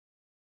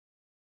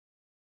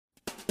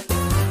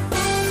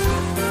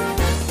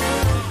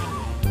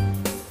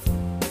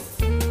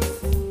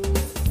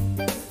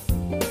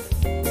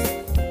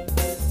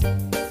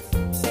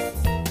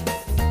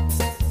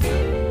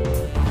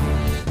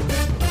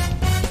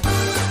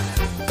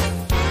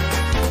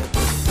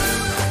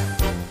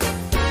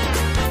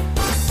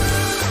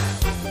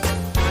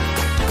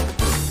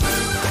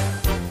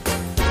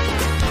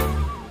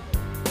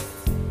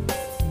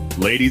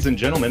Ladies and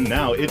gentlemen,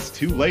 now it's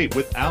too late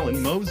with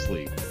Alan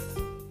Mosley.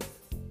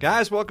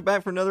 Guys, welcome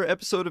back for another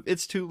episode of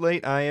It's Too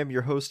Late. I am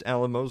your host,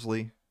 Alan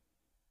Mosley.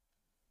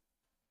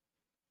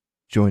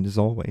 Joined as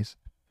always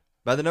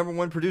by the number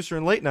one producer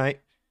in late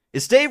night,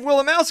 it's Dave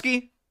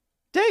Willimowski.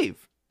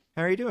 Dave,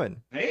 how are you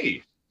doing?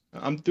 Hey,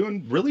 I'm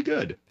doing really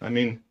good. I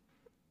mean,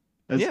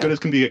 as good as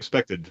can be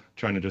expected,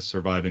 trying to just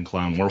survive in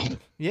clown world.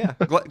 Yeah,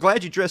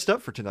 glad you dressed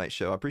up for tonight's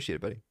show. I appreciate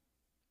it, buddy.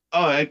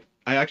 Oh,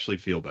 I actually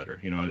feel better.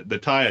 You know, the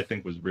tie I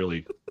think was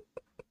really,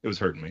 it was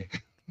hurting me.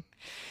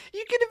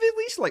 You could have at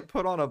least like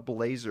put on a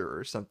blazer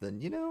or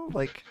something, you know,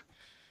 like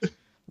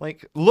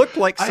look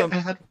like some.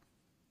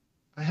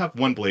 I have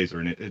one blazer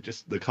and it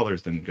just the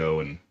colors didn't go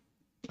and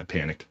I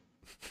panicked.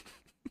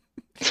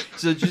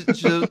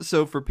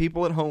 So for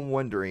people at home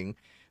wondering,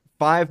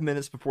 5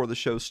 minutes before the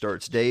show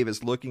starts, Dave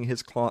is looking in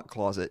his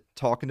closet,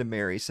 talking to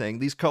Mary, saying,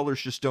 "These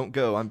colors just don't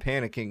go. I'm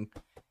panicking."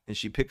 And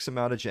she picks him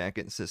out a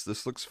jacket and says,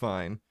 "This looks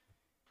fine."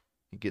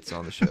 He gets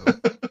on the show.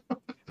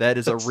 That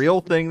is a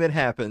real thing that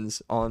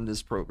happens on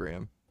this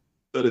program.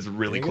 That is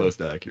really close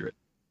to accurate.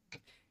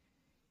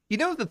 You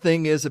know what the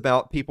thing is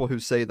about people who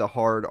say the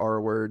hard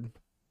R word?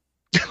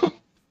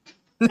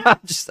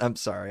 I'm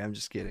sorry. I'm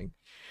just kidding.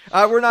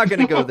 We're not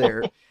going to go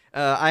there.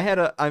 I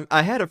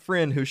had a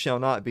friend who shall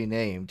not be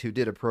named who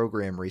did a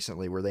program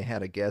recently where they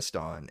had a guest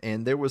on,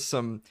 and there was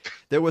some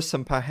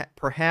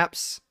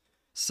perhaps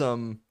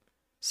some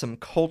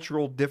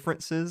cultural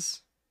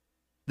differences.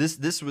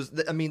 This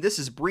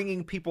is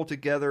bringing people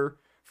together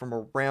from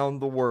around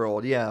the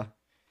world. Yeah.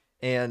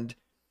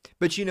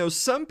 But you know,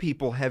 some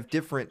people have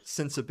different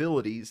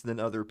sensibilities than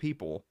other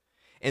people.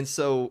 And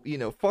so, you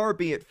know, far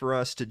be it for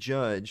us to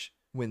judge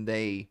when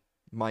they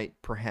might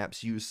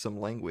perhaps use some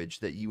language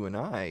that you and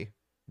I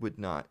would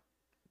not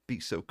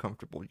be so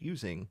comfortable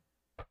using.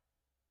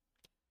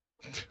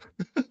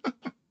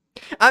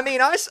 I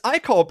mean, I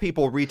call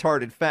people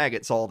retarded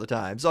faggots all the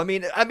time. So I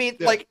mean,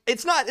 yeah. Like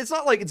it's not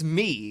like it's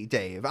me,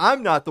 Dave.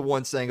 I'm not the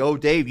one saying, "Oh,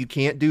 Dave, you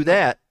can't do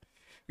that."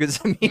 Because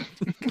I mean,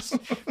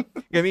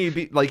 you'd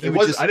be like,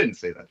 I didn't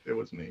say that. It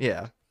was me.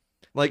 Yeah.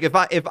 Like if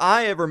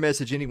I ever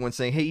message anyone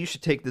saying, "Hey, you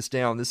should take this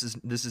down. This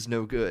is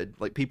no good."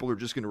 Like people are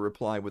just going to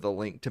reply with a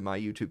link to my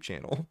YouTube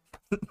channel.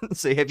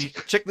 Say, "Have you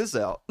check this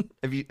out?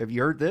 Have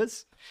you heard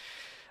this?"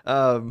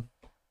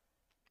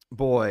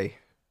 Boy,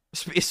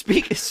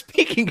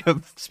 speaking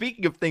of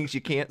things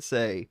you can't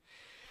say.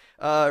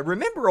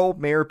 Remember old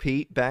Mayor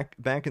Pete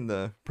back in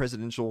the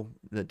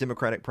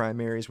Democratic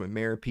primaries when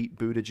Mayor Pete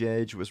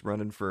Buttigieg was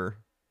running for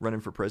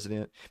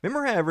president?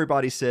 Remember how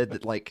everybody said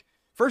that, like,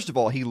 first of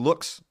all, he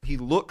looks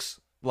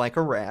like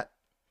a rat,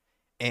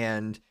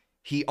 and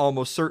he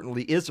almost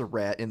certainly is a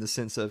rat in the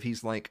sense of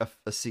he's like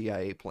a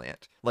CIA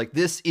plant. Like,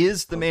 this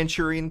is the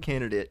Manchurian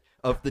candidate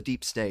of the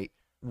deep state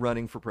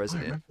running for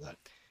president. I remember that.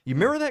 You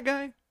remember that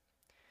guy?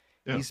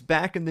 Yeah. He's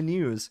back in the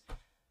news.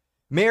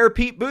 Mayor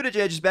Pete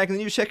Buttigieg is back in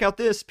the news. Check out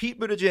this. Pete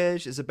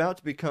Buttigieg is about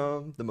to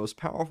become the most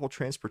powerful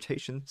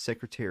transportation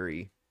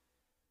secretary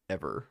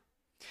ever.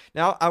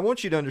 Now, I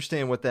want you to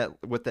understand what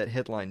that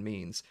headline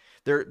means.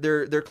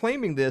 They're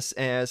claiming this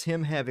as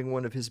him having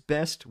one of his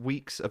best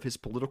weeks of his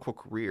political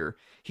career.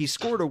 He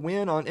scored a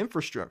win on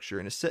infrastructure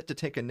and is set to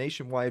take a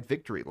nationwide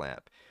victory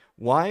lap.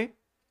 Why?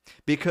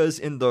 Because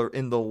in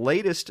the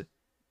latest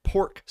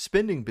pork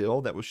spending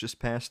bill that was just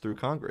passed through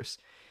Congress,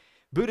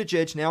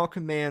 Buttigieg now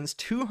commands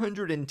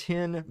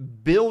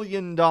 $210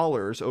 billion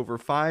over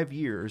 5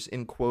 years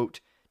in,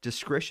 quote,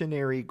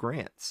 discretionary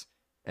grants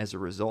as a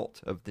result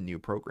of the new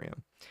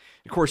program.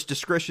 Of course,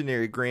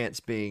 discretionary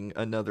grants being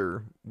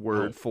another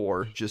word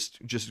for just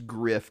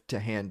grift to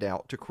hand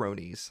out to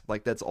cronies.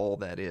 Like, that's all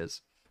that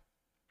is.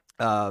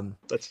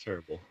 That's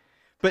terrible.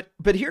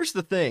 But here's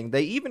the thing.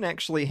 They even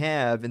actually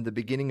have in the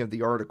beginning of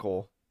the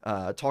article,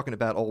 talking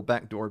about old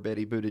backdoor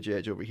Betty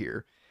Buttigieg over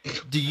here.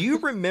 Do you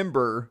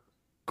remember...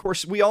 Of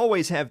course, we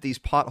always have these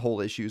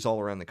pothole issues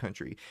all around the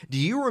country. Do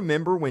you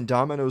remember when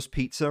Domino's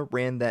Pizza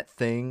ran that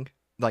thing,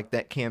 like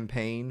that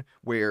campaign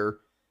where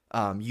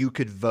you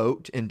could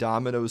vote and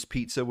Domino's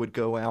Pizza would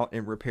go out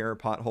and repair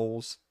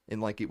potholes,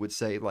 and like it would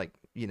say, like,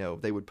 you know,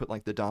 they would put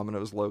like the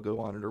Domino's logo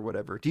on it or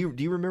whatever. Do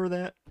you remember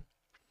that?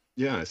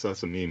 Yeah, I saw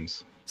some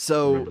memes.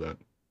 So, I remember that.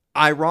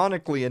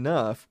 Ironically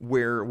enough,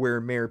 where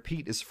Mayor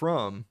Pete is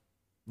from,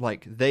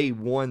 like, they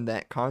won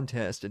that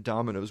contest and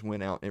Domino's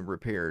went out and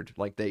repaired.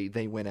 Like, they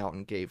went out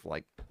and gave,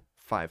 like,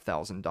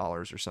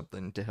 $5,000 or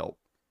something to help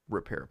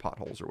repair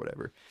potholes or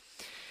whatever.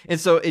 And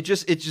so I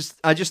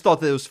just thought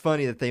that it was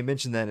funny that they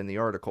mentioned that in the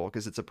article,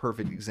 because it's a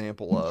perfect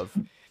example of,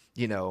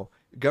 you know,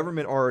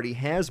 government already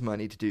has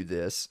money to do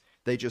this.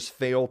 They just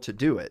fail to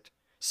do it.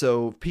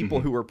 So people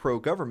who are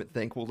pro-government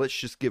think, well, let's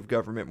just give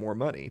government more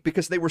money,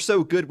 because they were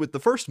so good with the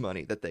first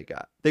money that they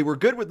got. They were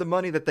good with the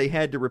money that they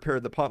had to repair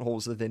the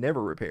potholes that they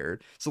never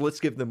repaired. So let's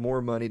give them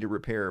more money to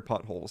repair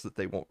potholes that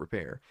they won't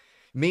repair.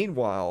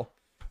 Meanwhile,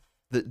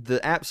 the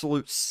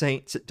absolute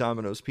saints at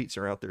Domino's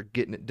Pizza are out there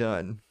getting it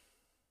done.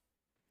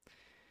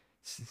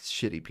 It's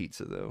shitty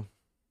pizza, though.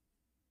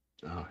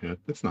 Oh, yeah,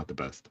 it's not the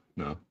best.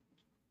 No.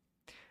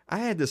 I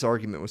had this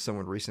argument with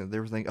someone recently. They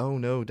were like, "Oh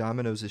no,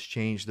 Domino's has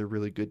changed. They're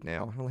really good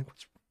now." And I'm like,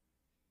 "What's?"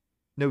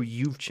 No,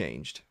 you've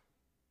changed.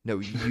 No,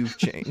 you've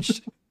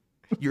changed.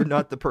 You're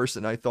not the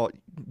person I thought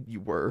you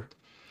were.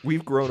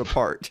 We've grown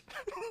apart.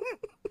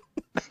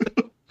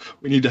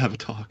 We need to have a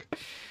talk.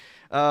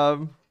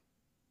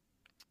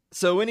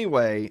 So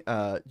anyway,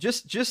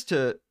 just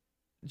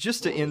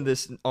to end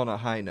this on a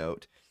high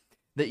note,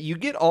 that you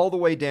get all the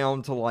way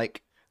down to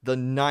like the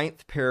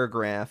 9th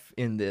paragraph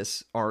in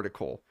this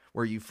article,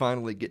 where you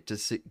finally get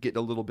to get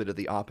a little bit of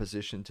the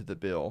opposition to the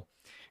bill.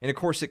 And of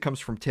course, it comes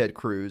from Ted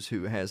Cruz,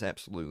 who has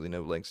absolutely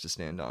no legs to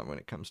stand on when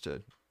it comes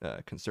to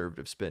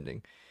conservative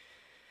spending,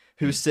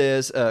 who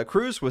says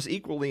Cruz was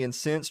equally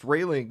incensed,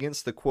 railing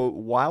against the, quote,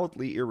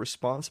 wildly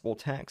irresponsible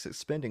tax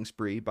spending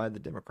spree by the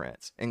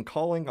Democrats, and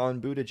calling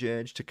on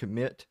Buttigieg to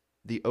commit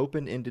the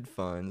open-ended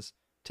funds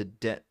to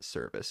debt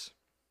service.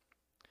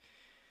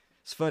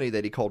 It's funny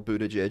that he called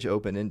Buttigieg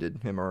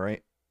open-ended. Am I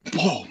right?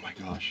 Oh my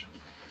gosh!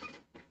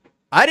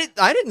 I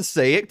didn't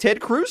say it.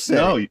 Ted Cruz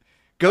said it.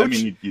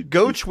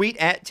 Go tweet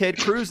at Ted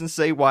Cruz and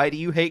say, "Why do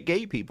you hate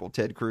gay people,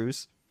 Ted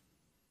Cruz?"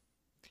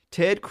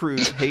 Ted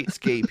Cruz hates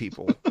gay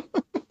people.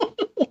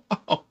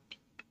 Wow.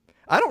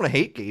 I don't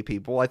hate gay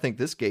people. I think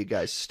this gay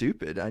guy's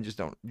stupid. I just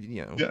don't,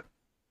 Yeah.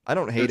 I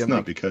don't hate him. It's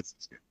not because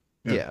he's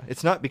gay. Yeah,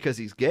 it's not because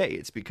he's gay.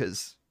 It's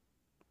because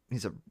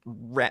he's a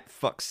rat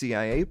fuck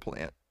CIA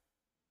plant.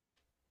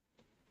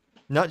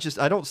 Not just,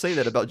 I don't say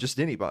that about just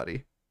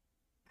anybody.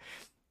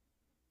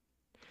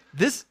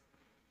 There's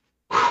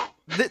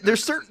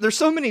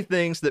so many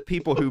things that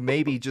people who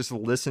maybe just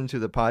listen to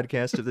the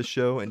podcast of the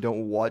show and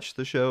don't watch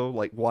the show,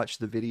 like watch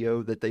the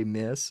video, that they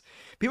miss.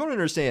 People don't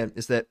understand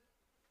is that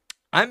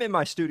I'm in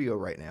my studio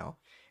right now,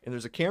 and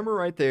there's a camera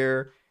right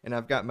there, and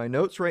I've got my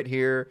notes right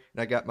here,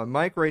 and I got my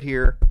mic right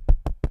here,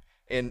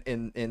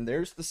 and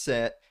there's the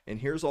set, and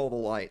here's all the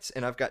lights,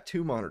 and I've got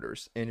 2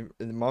 monitors, and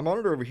my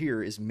monitor over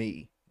here is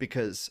me,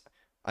 because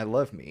I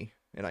love me,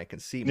 and I can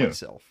see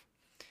myself.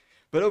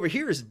 But over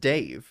here is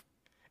Dave,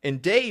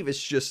 and Dave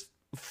is just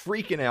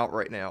freaking out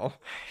right now.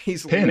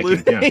 He's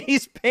panicking.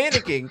 He's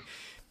panicking.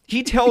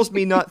 He tells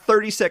me not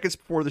 30 seconds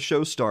before the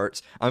show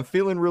starts, "I'm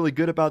feeling really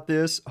good about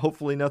this.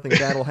 Hopefully nothing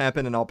bad will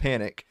happen and I'll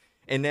panic."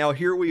 And now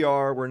here we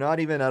are. We're not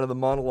even out of the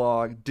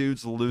monologue.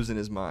 Dude's losing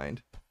his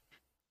mind.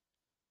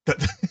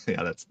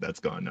 Yeah, that's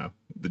gone now.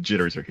 The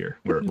jitters are here.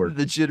 We're...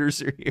 The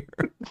jitters are here.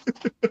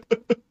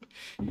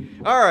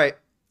 All right.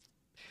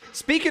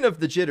 Speaking of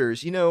the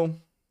jitters,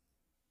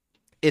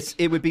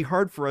 it would be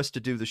hard for us to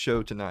do the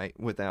show tonight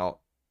without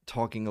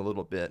talking a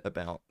little bit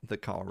about the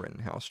Kyle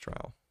Rittenhouse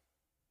trial.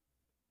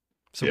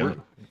 So yeah.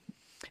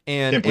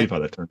 Can't believe how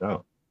that turned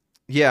out.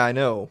 Yeah, I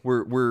know.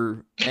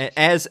 We're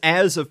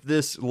as of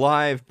this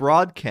live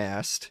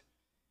broadcast,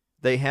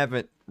 they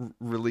haven't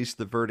released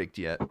the verdict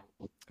yet.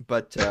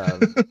 But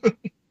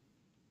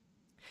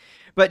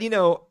but do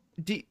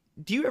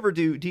you ever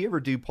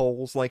do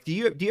polls? Like, do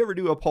you ever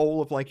do a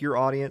poll of like your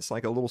audience,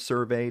 like a little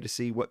survey to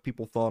see what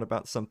people thought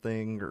about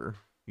something, or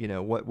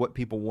what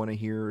people want to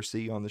hear or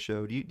see on the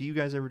show? Do you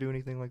guys ever do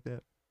anything like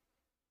that?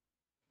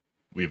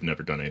 We've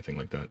never done anything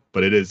like that,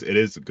 but it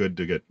is good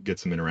to get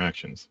some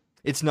interactions.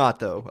 It's not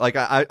though. Like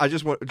I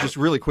just want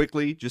really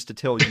quickly just to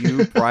tell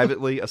you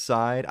privately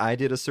aside, I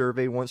did a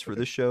survey once for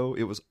this show.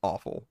 It was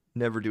awful.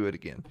 Never do it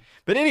again.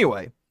 But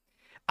anyway,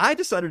 I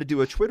decided to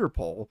do a Twitter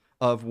poll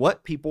of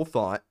what people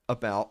thought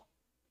about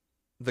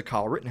the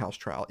Kyle Rittenhouse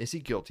trial. Is he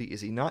guilty?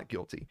 Is he not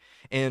guilty?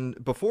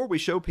 And before we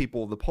show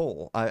people the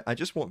poll, I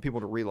just want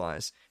people to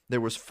realize there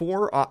was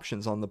 4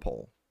 options on the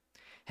poll.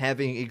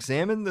 Having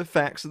examined the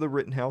facts of the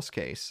Rittenhouse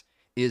case,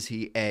 is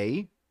he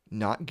A,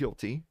 not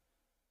guilty,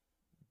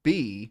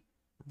 B,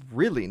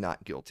 really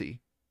not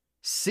guilty,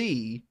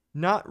 C,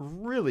 not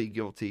really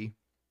guilty,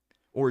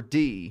 or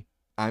D,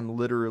 I'm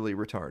literally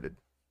retarded?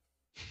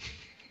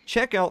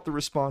 Check out the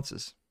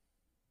responses.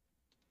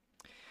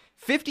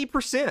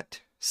 50%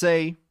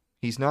 say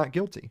he's not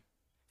guilty.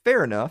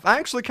 Fair enough. I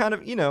actually kind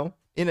of,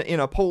 in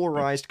a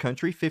polarized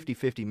country,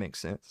 50-50 makes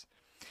sense.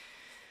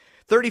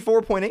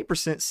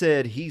 34.8%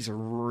 said he's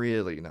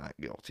really not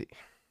guilty.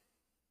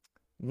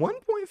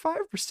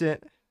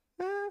 1.5%,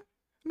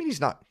 he's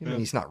not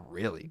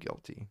really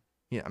guilty.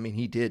 Yeah,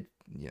 he did,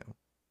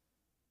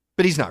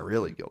 but he's not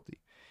really guilty.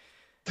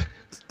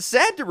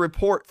 Sad to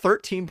report,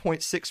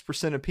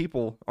 13.6% of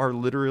people are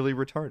literally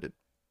retarded.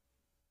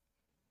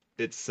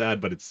 It's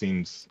sad, but it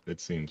seems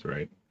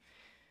right.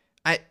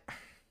 I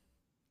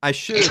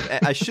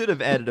should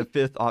have added a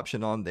 5th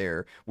option on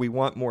there. We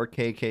want more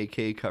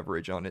KKK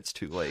coverage on It's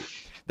Too Late.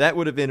 That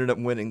would have ended up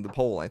winning the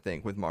poll, I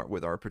think,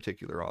 with our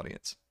particular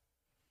audience.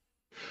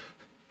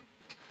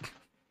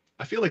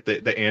 I feel like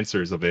the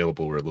answers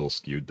available were a little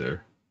skewed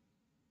there.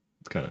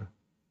 It's kind of,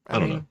 I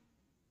don't know.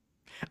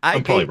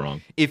 I'm probably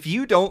wrong. If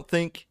you don't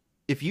think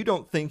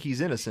he's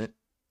innocent,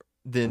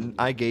 then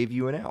I gave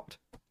you an out.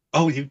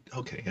 Oh,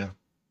 okay, yeah.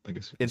 I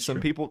guess. And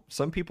some people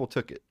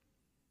took it.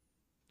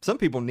 Some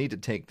people need to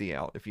take the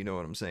out, if you know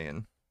what I'm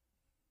saying.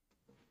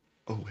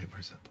 Oh wait,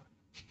 where's that button?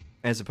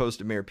 As opposed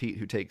to Mayor Pete,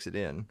 who takes it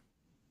in.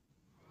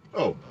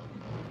 Oh.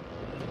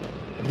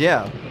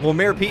 Yeah. Well,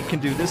 Mayor Pete can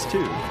do this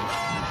too.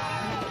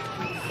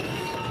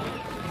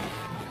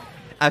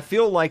 I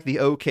feel like the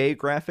OK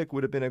graphic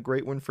would have been a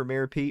great one for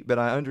Mayor Pete, but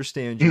I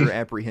understand your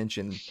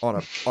apprehension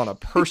on a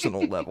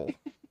personal level.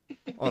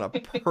 On a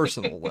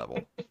personal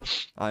level,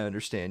 I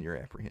understand your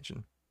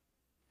apprehension.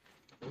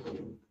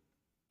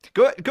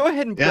 Go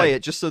ahead and play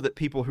it just so that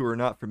people who are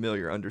not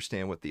familiar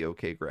understand what the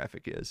OK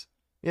graphic is.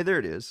 Yeah, there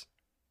it is.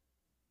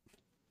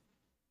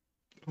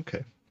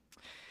 Okay.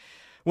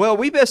 Well,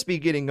 we best be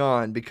getting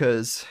on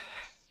because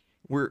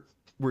we're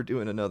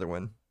doing another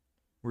one.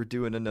 We're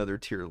doing another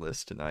tier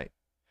list tonight.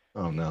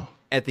 Oh no.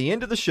 At the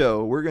end of the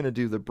show, we're going to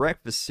do the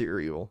breakfast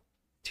cereal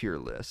tier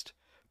list,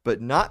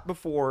 but not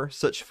before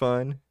such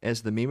fun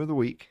as the meme of the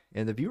week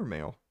and the viewer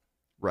mail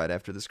right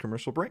after this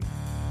commercial break.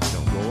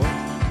 Don't go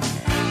away.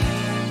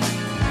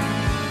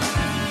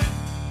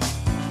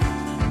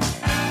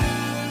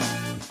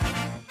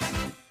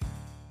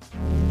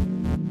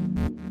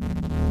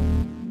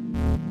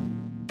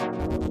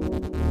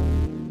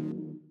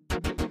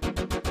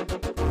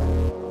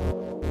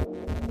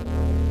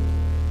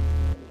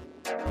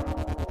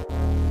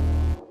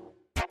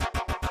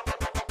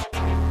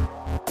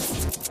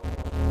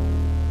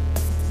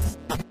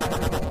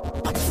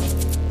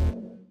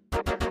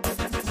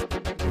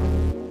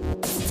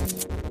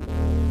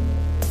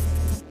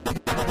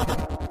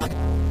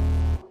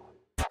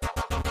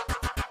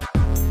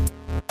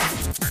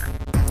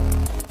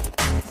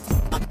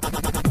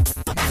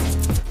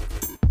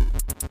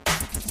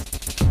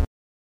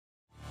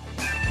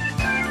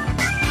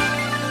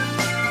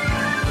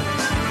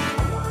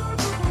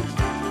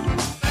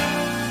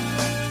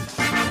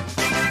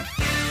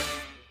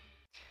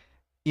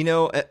 You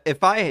know,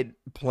 if I had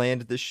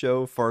planned this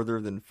show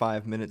farther than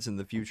 5 minutes in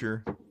the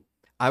future,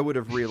 I would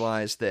have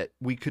realized that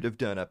we could have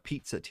done a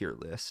pizza tier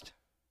list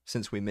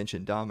since we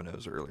mentioned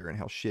Domino's earlier and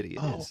how shitty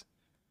it is.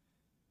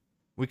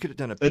 We could have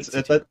done a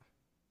pizza tier.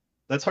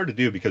 That's hard to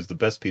do because the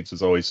best pizza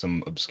is always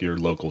some obscure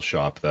local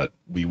shop that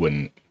we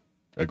wouldn't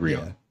agree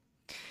on.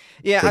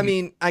 Yeah, I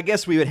mean, I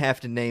guess we would have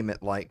to name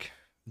it like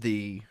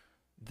the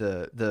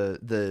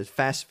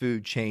fast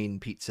food chain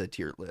pizza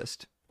tier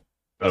list.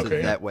 Okay.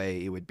 So that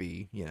way it would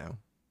be,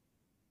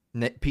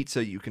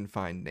 pizza you can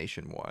find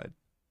nationwide.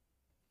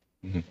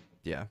 Mm-hmm.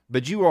 Yeah,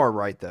 but you are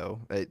right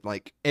though.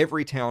 Like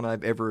every town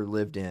I've ever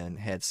lived in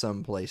had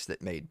some place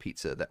that made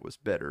pizza that was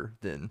better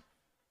than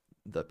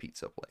the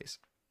pizza place.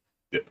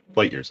 Yeah,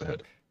 light years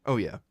ahead. Oh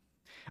yeah.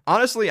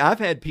 Honestly, I've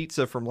had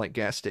pizza from like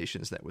gas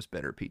stations that was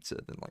better pizza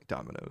than like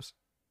Domino's.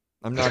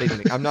 I'm not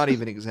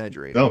even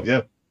exaggerating. Oh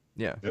yeah.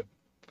 Yeah. Yep.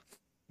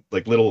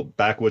 Like little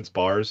backwoods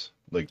bars,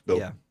 like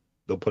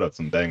they'll put out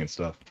some banging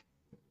stuff.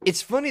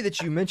 It's funny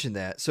that you mentioned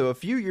that. So a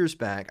few years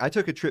back, I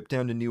took a trip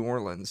down to New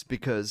Orleans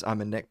because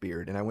I'm a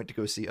neckbeard, and I went to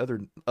go see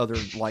other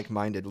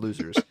like-minded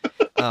losers,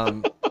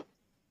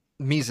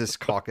 Mises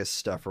Caucus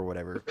stuff or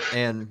whatever.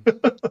 And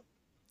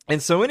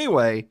so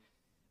anyway,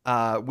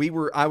 I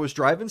was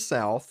driving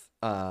south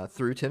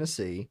through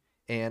Tennessee,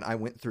 and I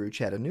went through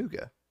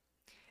Chattanooga,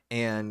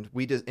 and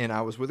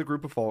I was with a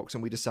group of folks,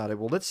 and we decided,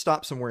 well, let's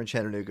stop somewhere in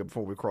Chattanooga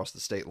before we cross the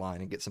state line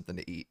and get something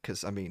to eat,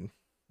 because I mean,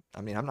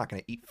 I'm not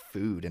going to eat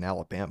food in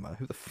Alabama.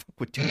 Who the fuck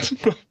would do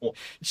that?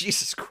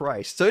 Jesus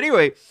Christ. So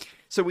anyway,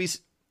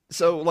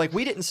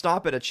 we didn't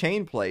stop at a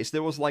chain place.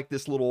 There was like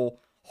this little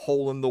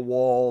hole in the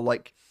wall,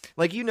 like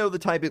the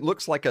type. It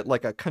looks like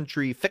a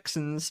country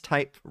fixins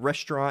type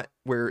restaurant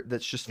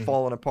that's just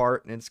falling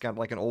apart, and it's got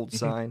like an old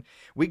sign.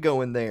 We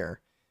go in there,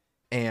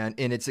 and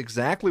it's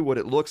exactly what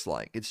it looks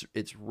like. It's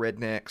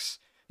rednecks.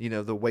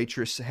 The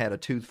waitress had a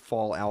tooth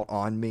fall out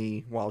on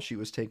me while she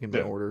was taking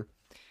my order.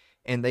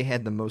 And they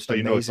had the most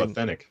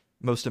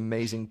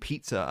amazing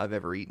pizza I've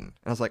ever eaten.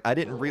 And I was like, I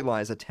didn't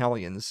realize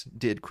Italians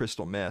did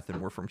crystal meth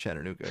and were from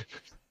Chattanooga.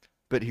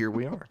 But here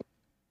we are.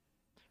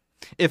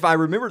 If I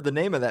remembered the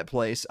name of that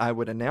place, I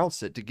would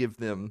announce it to give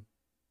them,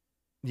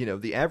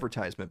 the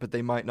advertisement. But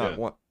they might not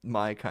want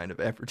my kind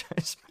of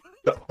advertisement.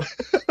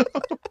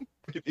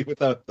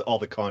 Without all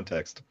the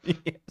context.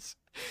 Yes.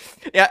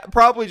 Yeah,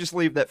 probably just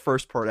leave that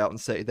first part out and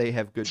say they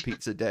have good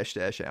pizza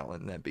 --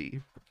 Allen. That'd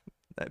be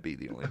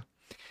the only.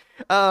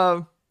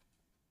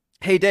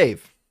 Hey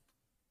Dave.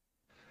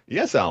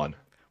 Yes, Alan.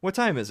 What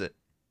time is it?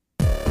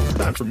 It's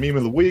time for meme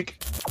of the week.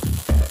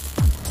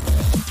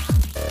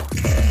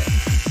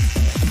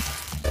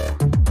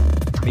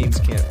 Memes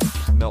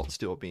can't melt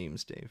steel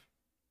beams, Dave.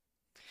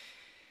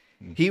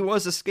 He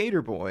was a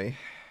skater boy.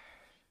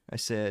 I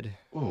said,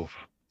 oof.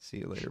 See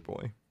you later,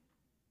 boy.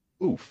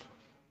 Oof.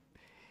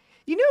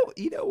 You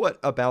know what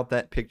about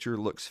that picture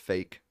looks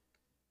fake?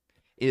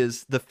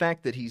 Is the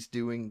fact that he's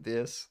doing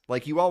this.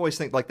 Like, you always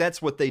think, like,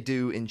 that's what they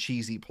do in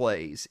cheesy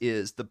plays,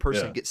 is the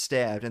person gets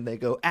stabbed and they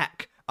go,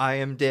 "Ack, I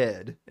am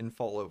dead," and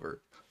fall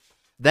over.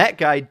 That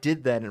guy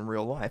did that in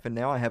real life, and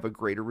now I have a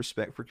greater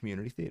respect for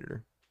community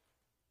theater.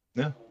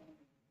 Yeah.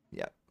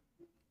 Yeah.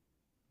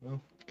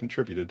 Well,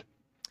 contributed.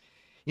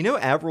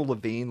 Avril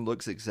Lavigne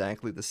looks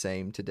exactly the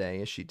same today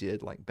as she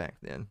did, like, back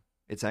then.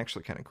 It's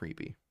actually kind of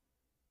creepy.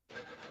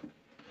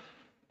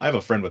 I have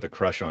a friend with a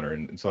crush on her,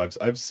 and so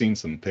I've seen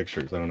some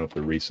pictures. I don't know if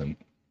they're recent.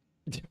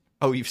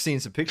 Oh, you've seen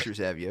some pictures,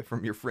 have you,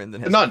 from your friend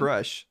that has Not a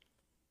crush?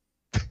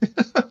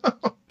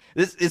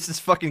 It's this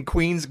fucking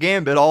Queen's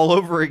Gambit all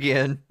over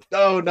again.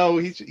 no,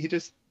 he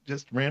just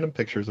random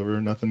pictures of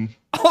her, nothing.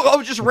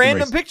 Oh, just nothing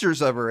random racist.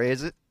 pictures of her,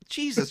 is it?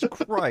 Jesus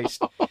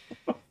Christ.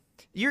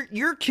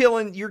 You're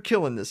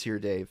killing this here,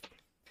 Dave.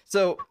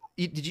 So,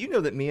 did you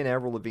know that me and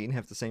Avril Lavigne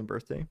have the same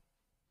birthday?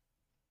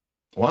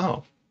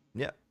 Wow.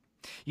 Yeah.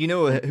 You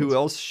know who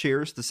else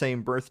shares the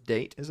same birth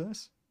date as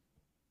us?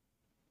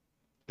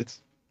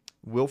 It's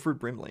Wilford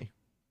Brimley.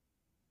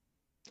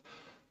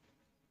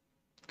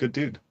 good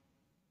dude.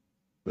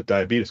 The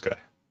diabetes guy.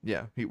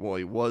 Yeah, he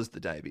was the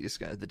diabetes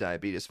guy. The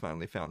diabetes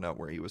finally found out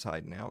where he was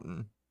hiding out,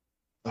 and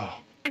Oh.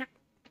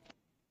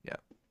 yeah.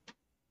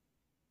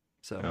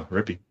 So Oh,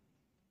 rippy.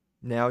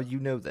 now you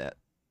know that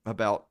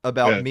about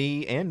Yeah.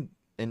 me and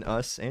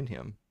us and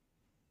him.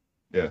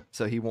 Yeah.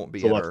 So he won't be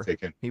It's a lot ever. to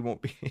take in. He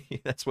won't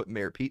be. That's what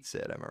Mayor Pete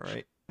said. Am I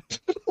right?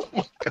 Oh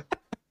my God.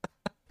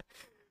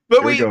 But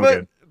Here we go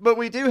again. but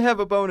we do have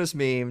a bonus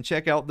meme.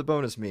 Check out the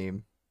bonus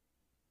meme.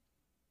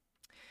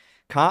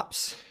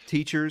 Cops,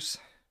 teachers,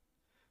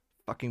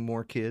 fucking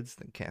more kids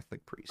than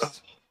Catholic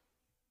priests.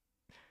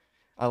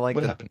 I like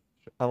What happened?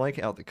 I like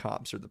how the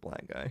cops are the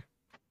black guy.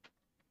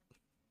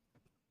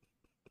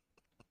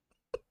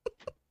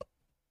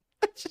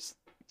 Just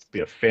It's be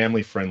a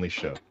family-friendly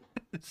show.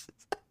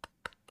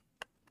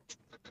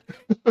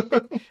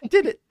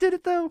 did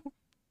it though.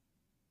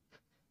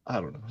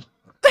 I don't know.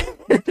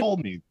 You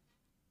told me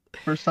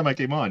first time I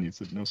came on. You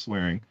said no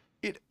swearing,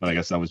 but I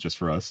guess that was just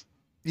for us.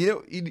 You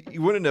know,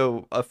 you want to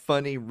know a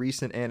funny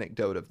recent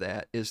anecdote of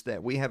that is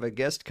that we have a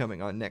guest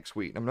coming on next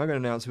week. I'm not going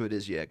to announce who it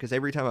is yet because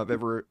every time I've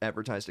ever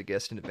advertised a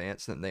guest in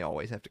advance, then they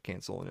always have to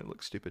cancel and it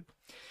looks stupid.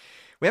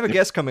 We have a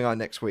guest coming on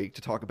next week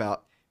to talk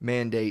about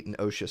mandate and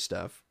OSHA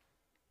stuff.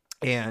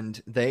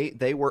 And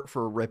they work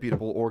for a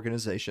reputable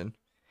organization.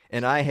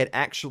 And I had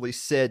actually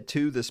said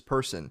to this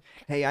person,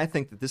 hey, I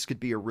think that this could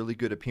be a really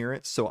good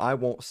appearance, so I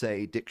won't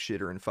say dick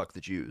shitter and fuck the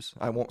Jews.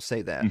 I won't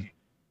say that.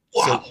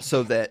 Wow.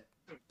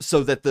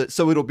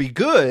 So it'll be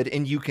good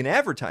and you can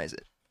advertise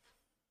it.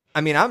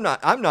 I mean, I'm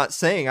not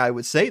saying I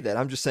would say that.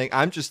 I'm just saying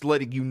I'm just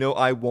letting you know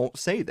I won't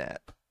say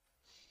that.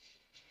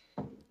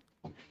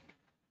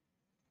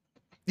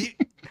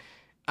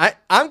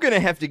 I'm gonna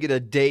have to get a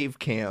Dave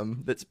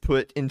cam that's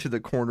put into the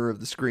corner of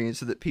the screen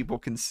so that people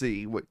can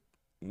see what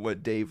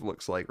Dave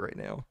looks like right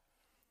now.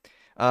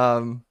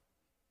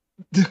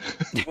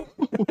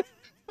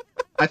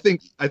 I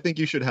think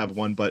you should have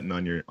one button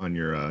on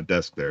your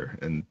desk there,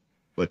 and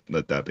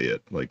let that be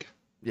it. Like,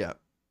 yeah,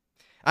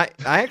 I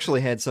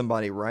actually had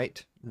somebody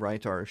write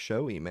our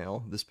show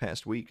email this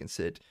past week and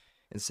said,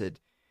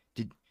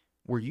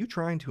 were you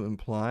trying to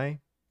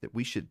imply that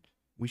we should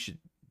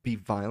be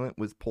violent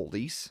with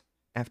police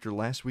after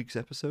last week's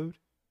episode?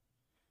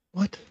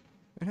 what?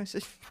 And I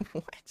said,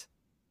 what?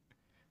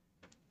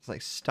 It's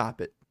like,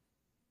 stop it.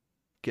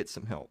 Get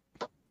some help.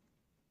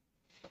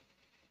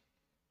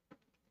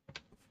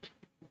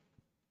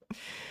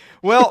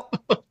 Well,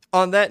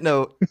 on that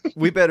note,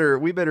 we better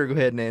go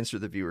ahead and answer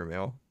the viewer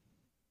mail.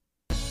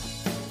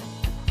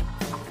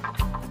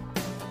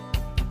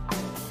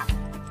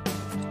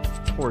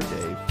 Poor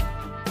Dave.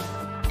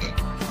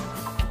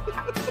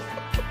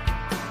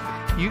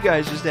 You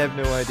guys just have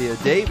no idea.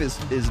 Dave is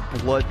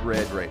blood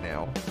red right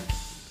now.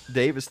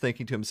 Dave is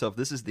thinking to himself,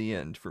 this is the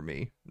end for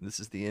me. This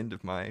is the end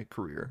of my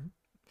career.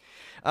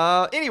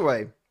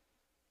 Anyway,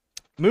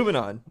 moving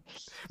on.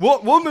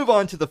 We'll move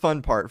on to the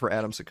fun part for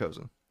Adam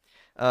Sikkozin.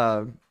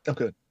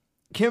 Okay.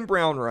 Kim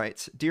Brown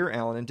writes, Dear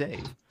Alan and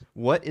Dave,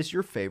 what is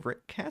your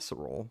favorite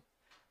casserole?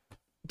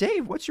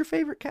 Dave, what's your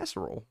favorite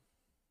casserole?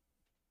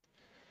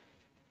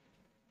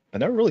 I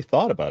never really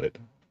thought about it.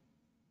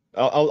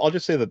 I'll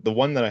just say that the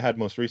one that I had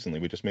most recently,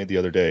 we just made the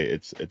other day.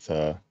 It's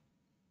a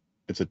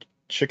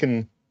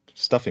chicken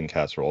stuffing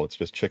casserole. It's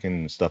just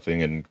chicken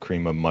stuffing and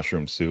cream of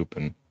mushroom soup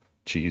and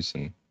cheese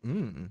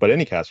but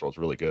any casserole is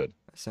really good.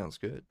 That sounds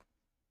good.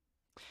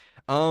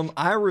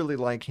 I really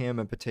like ham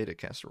and potato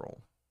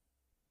casserole.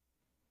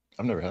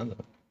 I've never had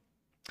that.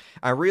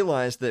 I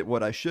realized that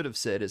what I should have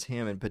said is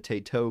ham and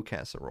potato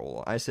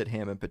casserole. I said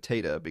ham and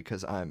potato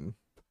because I'm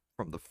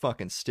from the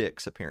fucking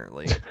sticks,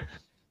 apparently.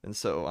 And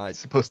so I...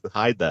 supposed to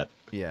hide that.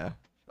 Yeah.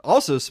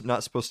 Also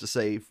not supposed to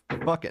say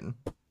fucking,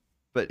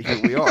 but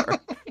here we are.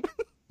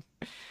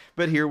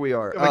 But here we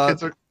are.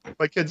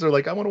 My kids are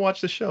like, I want to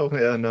watch the show.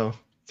 Yeah, no.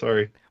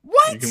 Sorry.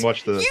 What? You can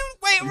watch the...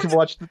 Wait, you can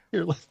watch the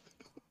tier list.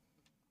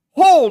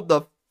 Hold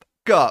the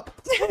fuck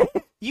up.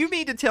 You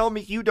mean to tell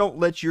me you don't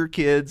let your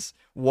kids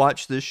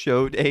watch this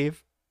show,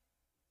 Dave?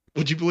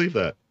 Would you believe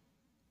that?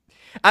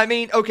 I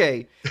mean,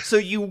 okay, so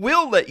you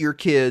will let your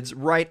kids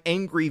write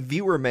angry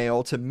viewer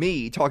mail to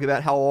me talking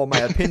about how all my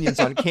opinions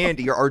on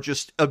candy are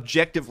just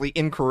objectively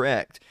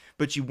incorrect,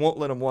 but you won't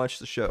let them watch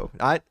the show.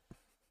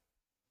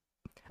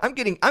 I'm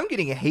getting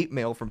a hate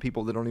mail from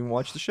people that don't even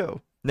watch the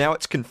show. Now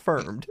it's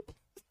confirmed.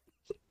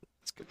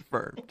 It's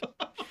confirmed.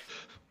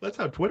 That's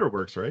how Twitter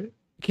works, right?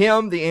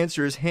 Kim, the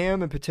answer is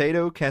ham and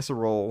potato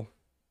casserole.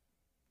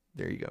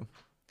 There you go.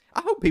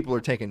 hope people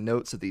are taking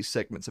notes of these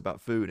segments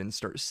about food and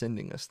start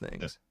sending us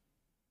things.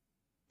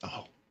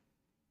 Oh,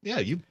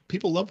 yeah.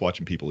 People love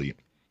watching people eat.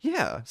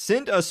 Yeah,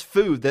 send us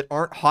food that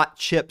aren't hot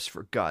chips,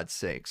 for God's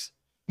sakes.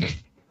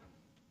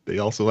 They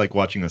also like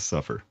watching us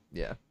suffer.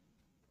 Yeah.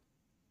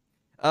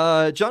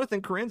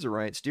 Jonathan Carenza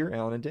writes, Dear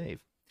Alan and Dave,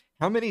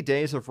 how many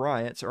days of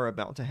riots are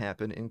about to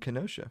happen in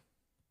Kenosha?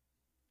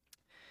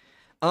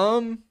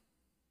 I'm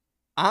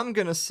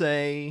gonna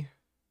say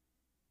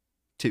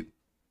 2.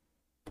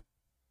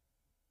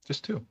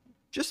 Just 2.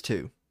 Just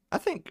 2. I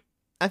think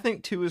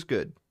 2 is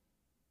good.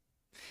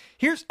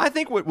 I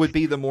think what would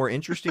be the more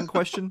interesting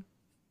question.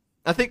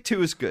 I think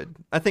 2 is good.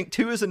 I think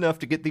 2 is enough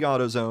to get the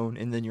AutoZone,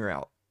 and then you're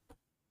out.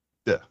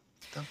 Yeah,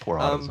 that poor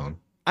AutoZone.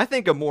 I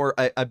think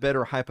a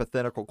better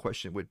hypothetical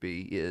question would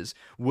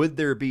would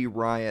there be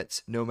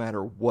riots no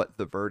matter what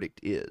the verdict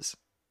is?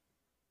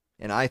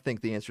 And I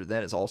think the answer to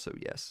that is also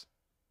yes.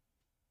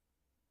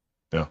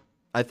 Yeah.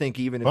 I think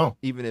even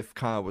if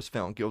Kyle was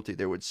found guilty,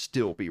 there would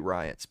still be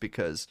riots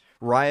because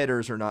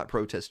rioters are not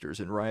protesters,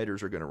 and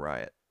rioters are going to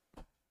riot.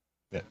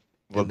 Yeah.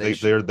 Well,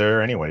 they're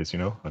there anyways,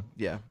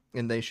 Yeah,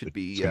 and they should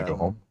be go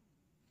home.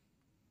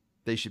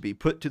 They should be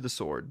put to the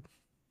sword.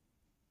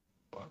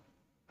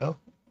 Oh.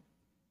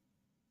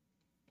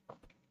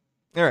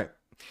 All right.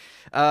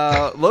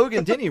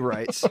 Logan Denny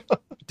writes,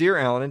 Dear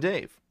Alan and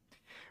Dave,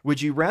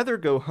 would you rather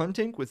go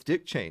hunting with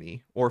Dick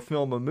Cheney or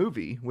film a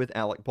movie with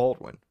Alec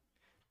Baldwin?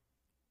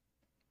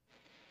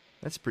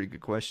 That's a pretty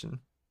good question.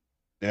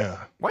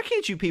 Yeah. Why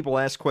can't you people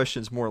ask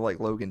questions more like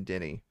Logan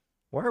Denny?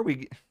 Why are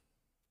we...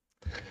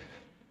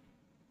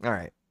 All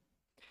right.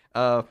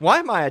 Why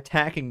am I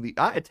attacking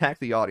I attack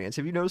the audience.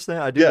 Have you noticed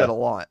that? I do that a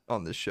lot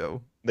on this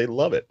show. They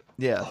love it.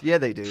 Yeah,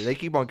 they do. They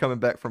keep on coming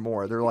back for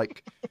more. They're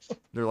like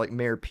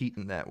Mayor Pete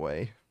in that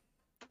way.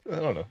 I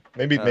don't know.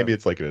 Maybe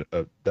it's like a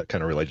that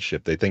kind of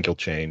relationship. They think you'll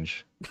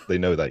change. They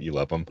know that you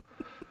love them.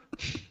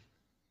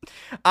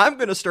 I'm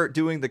going to start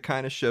doing the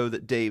kind of show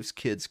that Dave's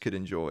kids could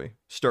enjoy,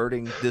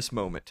 starting this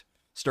moment,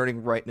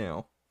 starting right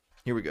now.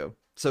 Here we go.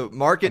 So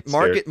mark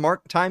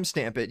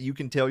timestamp it. You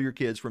can tell your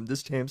kids from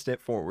this timestamp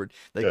forward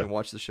they can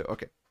watch the show.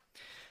 Okay.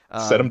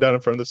 Set them down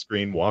in front of the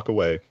screen, walk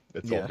away.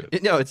 It's all good.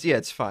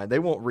 It's fine. They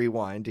won't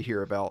rewind to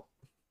hear about,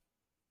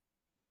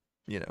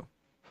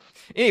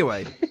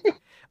 Anyway,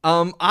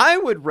 I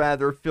would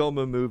rather film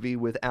a movie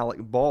with Alec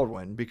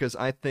Baldwin because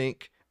I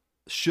think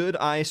should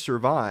I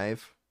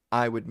survive,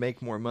 I would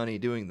make more money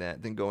doing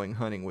that than going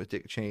hunting with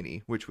Dick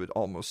Cheney, which would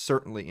almost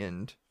certainly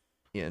end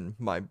in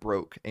my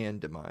broke and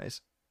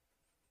demise.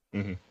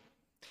 Mm-hmm.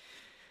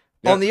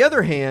 On the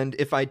other hand,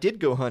 if I did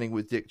go hunting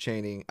with Dick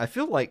Cheney, I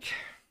feel like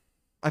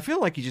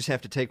you just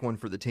have to take one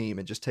for the team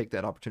and just take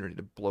that opportunity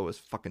to blow his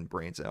fucking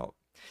brains out.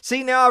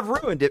 See, now I've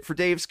ruined it for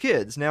Dave's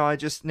kids. I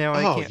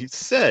can't. You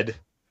said.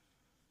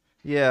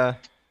 Yeah.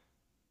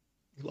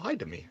 You lied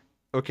to me.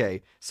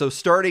 Okay, so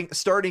starting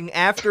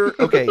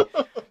after. Okay,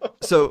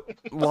 so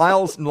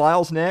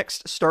Lyle's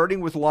next.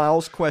 Starting with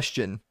Lyle's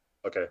question.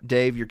 Okay.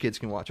 Dave, your kids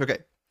can watch. Okay.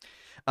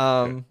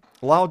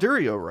 Lyle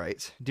Durio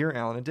writes, Dear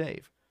Alan and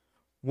Dave,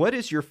 what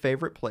is your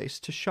favorite place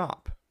to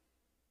shop?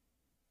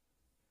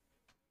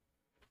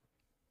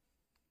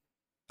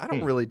 I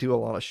don't really do a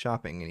lot of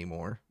shopping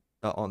anymore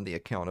on the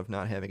account of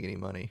not having any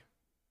money.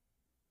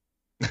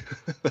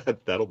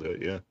 That'll do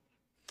it, yeah.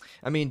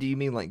 I mean, do you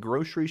mean like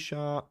grocery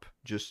shop?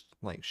 Just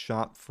like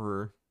shop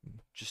for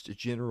just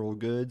general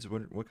goods?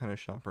 What kind of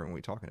shopper are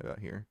we talking about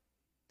here?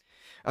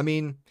 I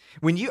mean,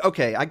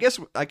 I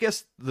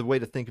guess the way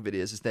to think of it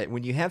is that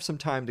when you have some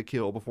time to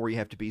kill before you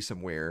have to be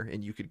somewhere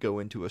and you could go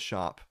into a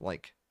shop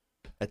like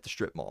at the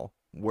strip mall,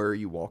 where are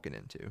you walking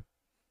into?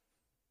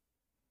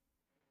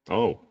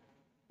 Oh,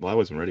 well, I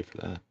wasn't ready for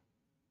that.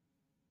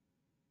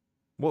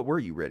 What were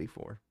you ready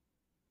for?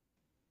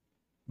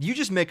 You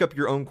just make up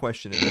your own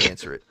question and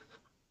answer it.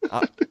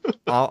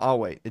 I'll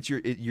wait.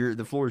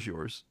 The floor is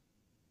yours.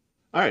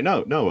 All right,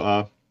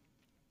 no.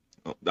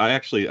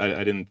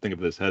 I didn't think of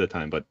this ahead of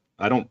time, but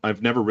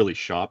I've never really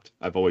shopped.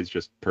 I've always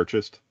just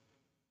purchased.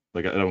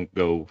 Like I don't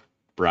go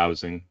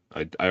browsing.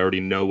 I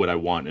already know what I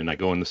want and I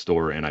go in the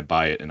store and I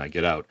buy it and I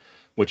get out,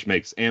 which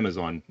makes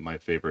Amazon my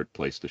favorite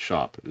place to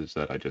shop, is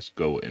that I just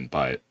go and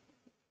buy it.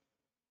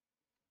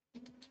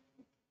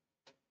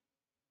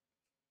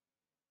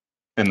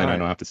 And then I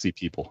don't have to see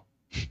people.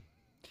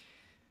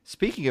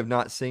 Speaking of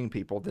not seeing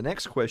people, the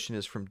next question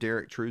is from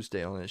Derek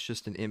Truesdale, and it's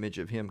just an image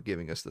of him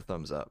giving us the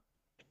thumbs up.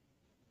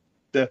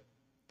 Yeah.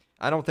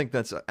 I don't think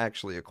that's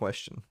actually a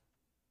question.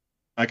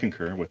 I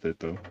concur with it,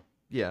 though.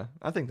 Yeah,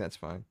 I think that's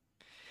fine.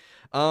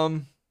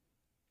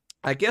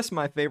 I guess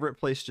my favorite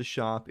place to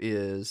shop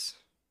is...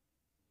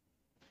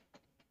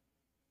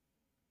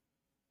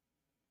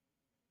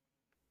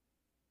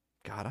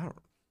 God, I don't...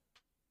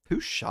 Who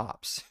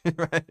shops?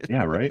 Right?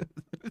 Yeah, right?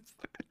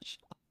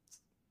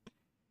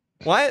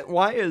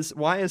 Why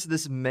is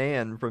this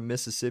man from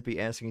Mississippi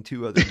asking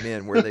two other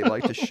men where they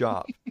like to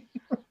shop?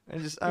 I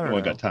don't know.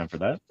 I got time for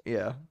that.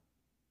 Yeah.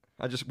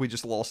 We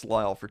just lost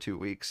Lyle for 2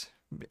 weeks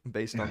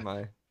based on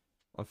my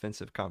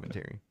offensive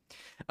commentary.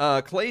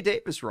 Clay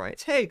Davis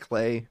writes, Hey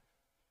Clay.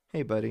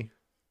 Hey buddy.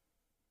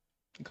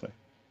 Okay.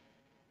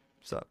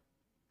 So,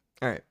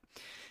 all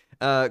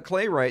right.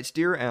 Clay writes,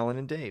 "Dear Alan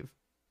and Dave."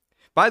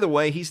 By the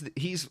way,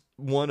 he's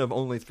one of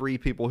only 3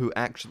 people who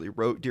actually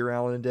wrote "Dear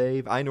Alan and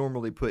Dave." I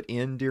normally put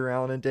in "Dear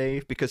Alan and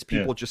Dave" because Yeah.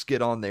 people just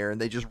get on there and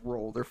they just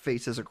roll their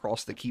faces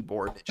across the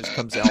keyboard and it just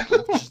comes out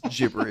with just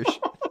gibberish.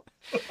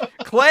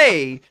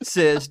 Clay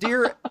says,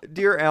 "Dear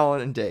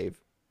Alan and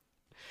Dave,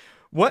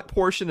 what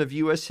portion of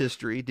U.S.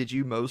 history did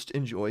you most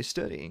enjoy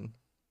studying?"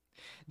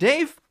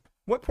 Dave,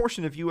 what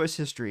portion of U.S.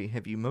 history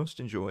have you most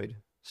enjoyed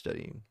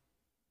studying?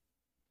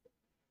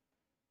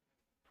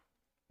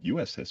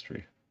 U.S.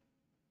 history.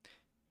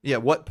 Yeah,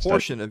 what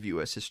portion of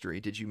U.S. history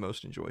did you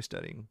most enjoy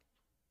studying?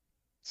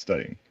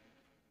 Studying.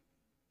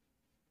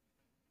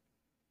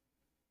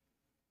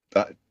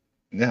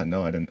 Yeah,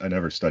 no, I didn't. I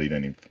never studied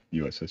any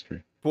U.S.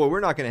 history. Boy, we're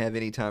not going to have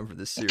any time for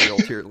this serial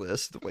tier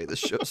list the way this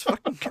show's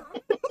fucking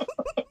going.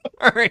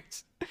 All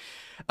right.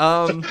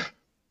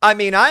 I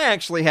mean, I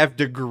actually have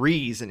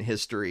degrees in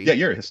history. Yeah,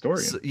 you're a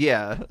historian. So,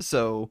 yeah,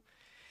 so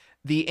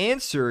the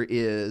answer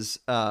is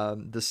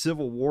the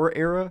Civil War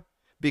era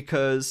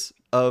because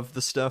of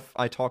the stuff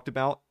I talked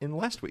about in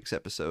last week's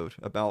episode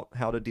about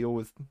how to deal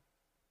with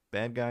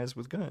bad guys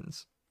with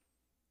guns.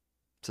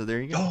 So there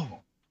you go. Oh.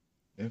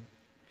 Yeah.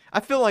 I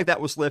feel like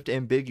that was left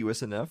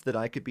ambiguous enough that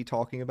I could be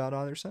talking about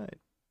either side.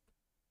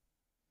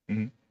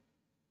 Mm-hmm.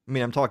 I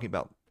mean, I'm talking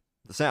about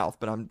the South,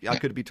 but I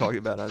could be talking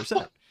about either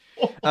side.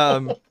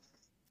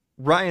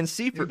 Ryan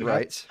Seifert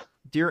writes,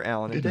 "Dear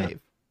Alan and Dave,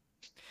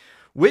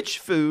 which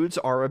foods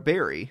are a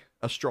berry,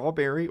 a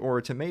strawberry or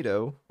a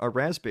tomato, a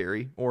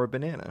raspberry or a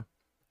banana?"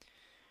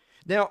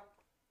 Now,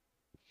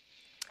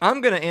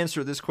 I'm going to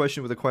answer this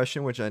question with a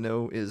question which I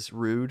know is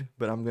rude,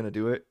 but I'm going to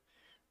do it.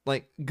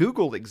 Like,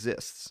 Google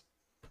exists.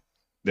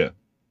 Yeah.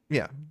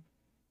 Yeah.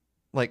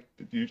 Like,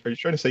 Are you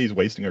trying to say he's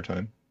wasting our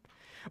time?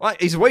 Well,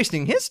 he's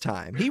wasting his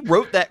time. He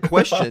wrote that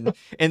question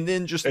and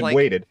then just And like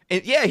waited.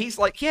 And yeah,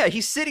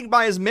 he's sitting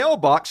by his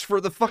mailbox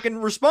for the fucking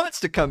response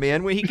to come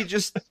in when he could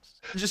just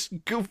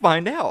go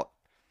find out.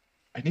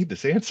 I need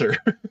this answer.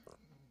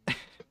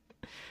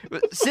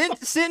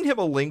 Send him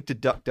a link to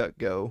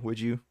DuckDuckGo, would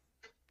you?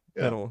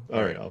 Yeah. All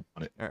right, I'll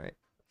on it. All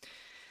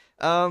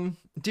right.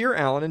 Dear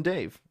Alan and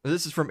Dave,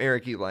 this is from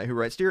Eric Eli, who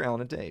writes, "Dear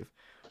Alan and Dave,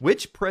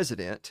 which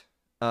president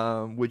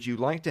would you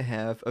like to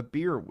have a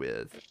beer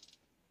with?"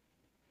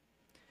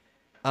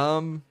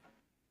 I'm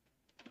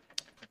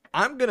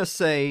gonna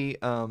say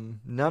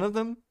none of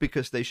them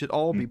because they should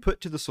all be put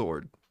to the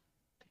sword.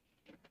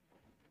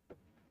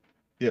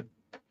 Yep.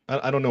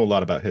 I don't know a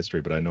lot about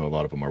history, but I know a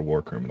lot of them are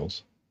war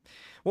criminals.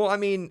 Well, I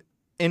mean,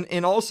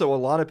 and also a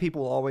lot of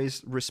people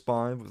always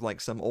respond with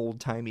like some old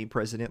timey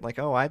president, like,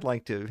 "Oh, I'd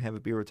like to have a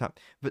beer with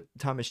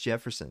Thomas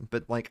Jefferson,"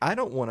 but like, I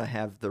don't want to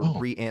have the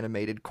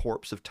reanimated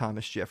corpse of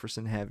Thomas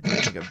Jefferson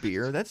drinking a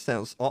beer. That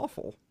sounds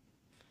awful.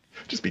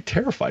 Just be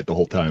terrified the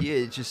whole time.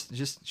 Yeah,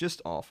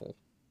 just awful.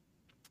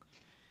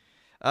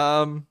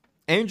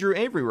 Andrew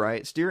Avery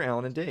writes, "Dear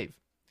Alan and Dave,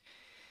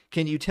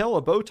 can you tell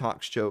a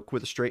Botox joke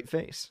with a straight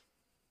face?"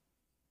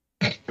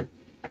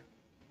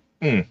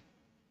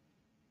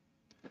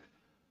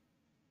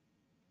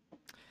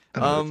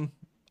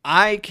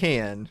 I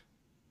can.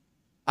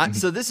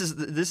 So this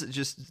is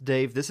just,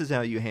 Dave, this is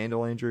how you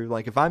handle Andrew.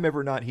 Like, if I'm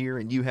ever not here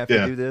and you have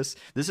to do this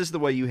is the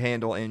way you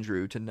handle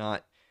Andrew to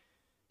not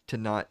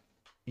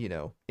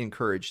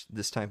encourage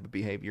this type of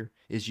behavior,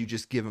 is you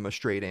just give him a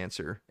straight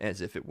answer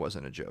as if it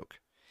wasn't a joke.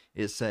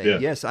 Is say,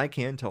 "Yes, I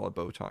can tell a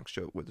Botox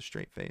joke with a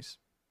straight face."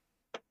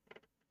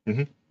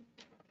 Mm-hmm.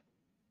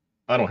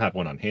 I don't have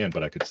one on hand,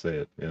 but I could say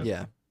it.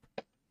 Yeah.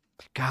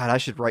 God, I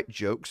should write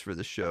jokes for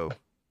the show.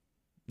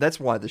 That's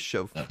why the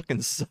show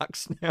fucking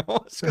sucks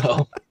now.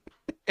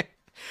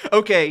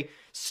 Okay,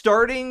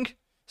 starting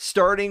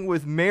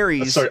with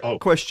Mary's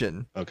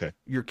question. Okay.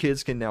 Your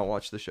kids can now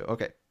watch the show.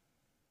 Okay.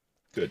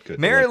 Good.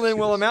 Marilyn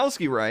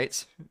Wilimowski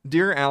writes,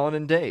 "Dear Alan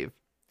and Dave,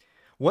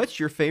 what's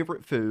your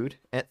favorite food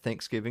at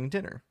Thanksgiving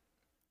dinner?"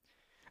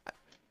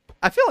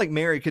 I feel like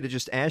Mary could have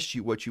just asked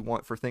you what you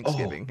want for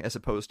Thanksgiving as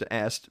opposed to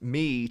asked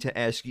me to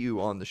ask you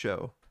on the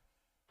show.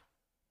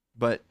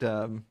 But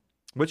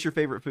what's your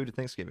favorite food at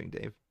Thanksgiving,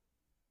 Dave?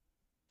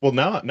 Well,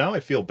 now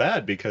I feel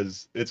bad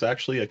because it's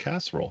actually a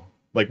casserole.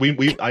 Like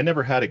I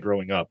never had it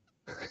growing up.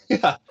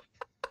 Yeah.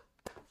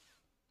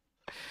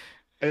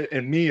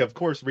 And me, of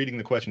course, reading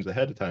the questions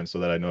ahead of time so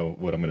that I know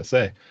what I'm going to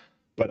say.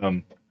 But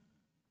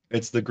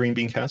it's the green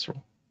bean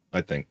casserole,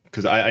 I think,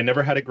 because I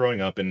never had it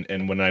growing up,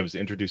 and when I was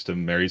introduced to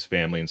Mary's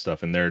family and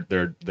stuff, and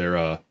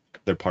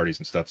their parties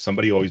and stuff,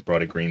 somebody always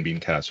brought a green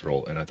bean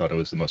casserole, and I thought it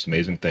was the most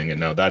amazing thing. And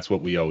now that's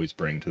what we always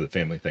bring to the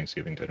family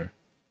Thanksgiving dinner.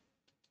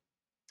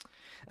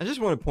 I just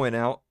want to point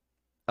out,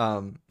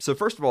 so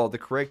first of all, the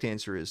correct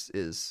answer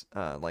is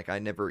like, I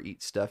never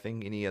eat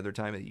stuffing any other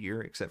time of the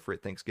year except for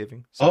at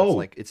Thanksgiving. So it's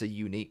like, it's a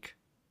unique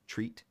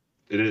treat.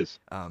 It is.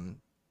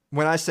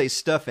 When I say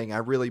stuffing, I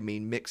really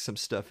mean mix some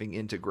stuffing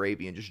into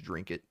gravy and just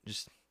drink it.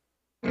 Just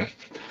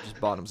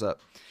bottoms up.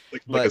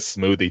 Like a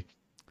smoothie.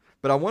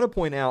 But I want to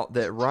point out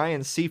that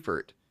Ryan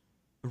Seifert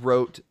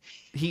wrote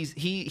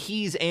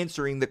he's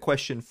answering the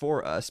question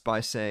for us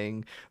by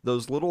saying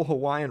those little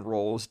Hawaiian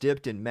rolls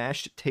dipped in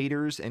mashed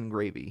taters and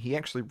gravy. He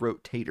actually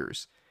wrote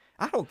taters.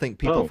 I don't think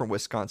people Oh, from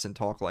Wisconsin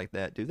talk like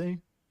that, do they?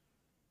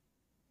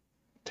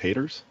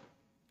 taters?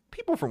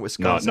 People from Not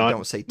Wisconsin not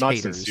don't say not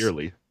taters.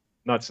 sincerely.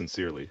 Not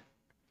sincerely.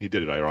 He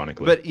did it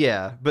ironically. But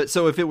yeah, but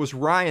so if it was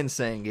Ryan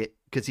saying it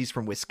because he's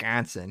from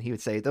Wisconsin, he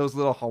would say those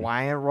little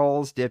Hawaiian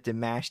rolls dipped in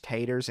mashed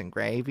taters and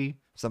gravy.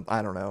 Some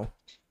I don't know.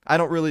 I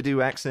don't really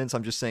do accents.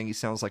 I'm just saying he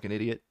sounds like an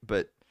idiot.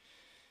 But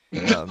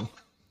um,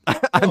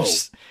 I'm Oh.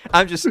 just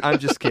I'm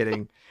just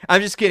kidding.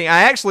 I'm just kidding.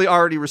 I actually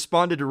already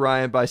responded to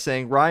Ryan by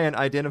saying Ryan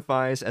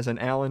identifies as an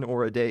Alan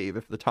or a Dave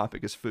if the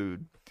topic is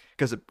food,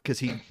 because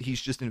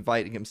he's just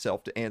inviting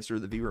himself to answer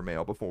the viewer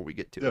mail before we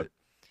get to Yeah. it.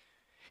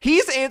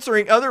 He's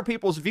answering other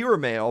people's viewer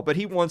mail, but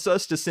he wants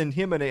us to send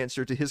him an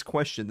answer to his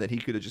question that he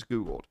could have just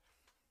Googled.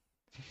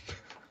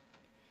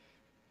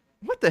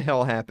 What the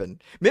hell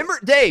happened? Remember,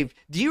 Dave,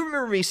 do you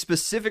remember me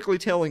specifically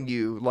telling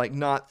you, like,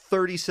 not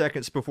 30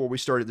 seconds before we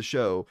started the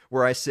show,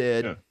 where I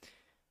said, Yeah.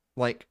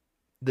 like,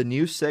 the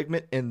news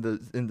segment in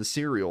the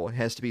serial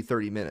has to be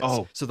 30 minutes.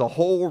 Oh. So the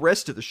whole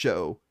rest of the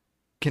show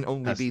can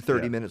only Has- be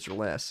 30 yeah. minutes or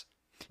less.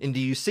 And do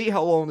you see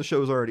how long the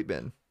show's already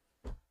been?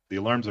 The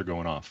alarms are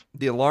going off.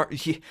 The alarm.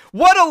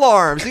 What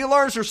alarms? The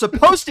alarms are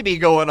supposed to be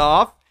going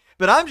off,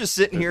 but I'm just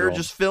sitting here Girl.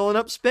 just filling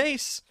up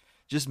space,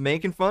 just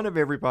making fun of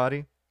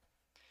everybody.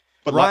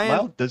 But Ryan-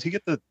 Lyle, does he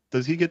get the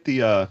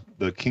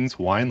King's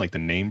Hawaiian, like the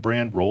name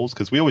brand rolls?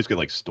 Because we always get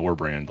like store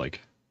brand, like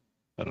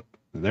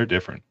they're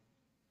different.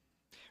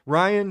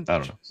 Ryan, I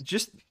don't know.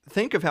 just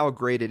think of how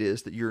great it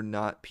is that you're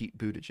not Pete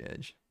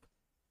Buttigieg.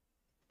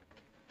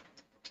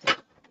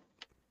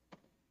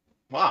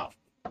 Wow.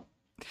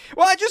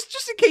 Well,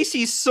 just in case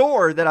he's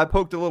sore that I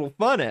poked a little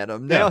fun at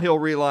him, now Yeah. he'll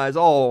realize,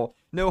 oh,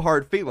 no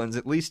hard feelings.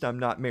 At least I'm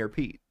not Mayor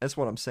Pete. That's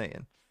what I'm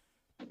saying.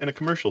 And a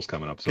commercial's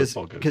coming up, so it's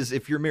all good. Because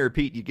if you're Mayor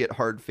Pete, you get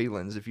hard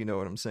feelings, if you know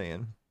what I'm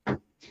saying. All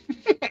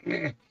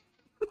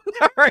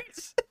right.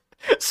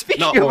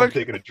 Speaking Not of while a I'm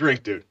taking a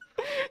drink, dude.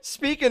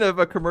 Speaking of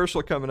a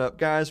commercial coming up,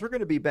 guys, we're going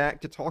to be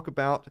back to talk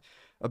about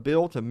a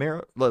bill to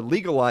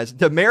legalize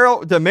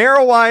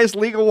marijuana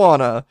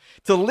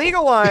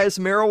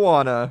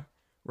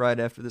right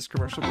after this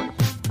commercial break.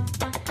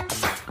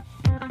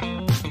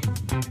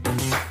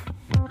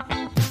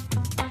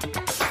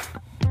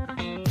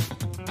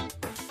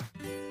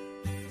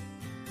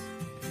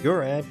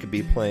 Your ad could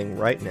be playing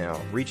right now,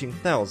 reaching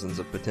thousands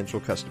of potential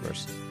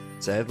customers.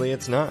 Sadly,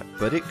 it's not,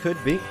 but it could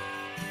be.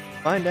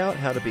 Find out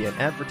how to be an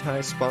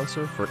advertised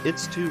sponsor for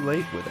It's Too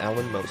Late with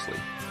Alan Mosley.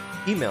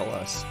 Email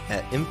us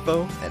at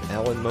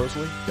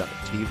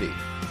info@alanmosley.tv.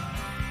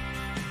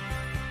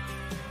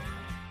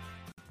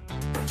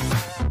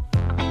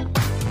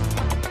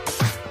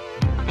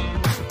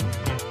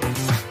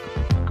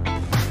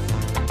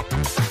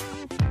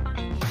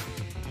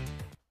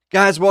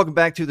 Guys, welcome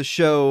back to the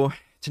show.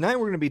 Tonight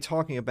we're going to be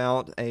talking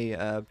about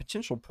a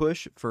potential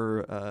push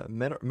for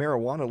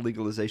marijuana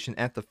legalization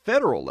at the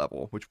federal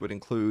level, which would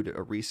include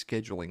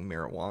rescheduling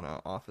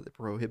marijuana off of the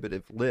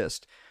prohibitive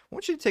list. I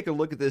want you to take a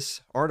look at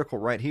this article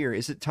right here.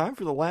 Is it time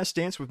for the last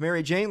dance with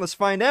Mary Jane? Let's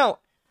find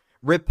out.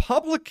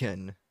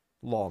 Republican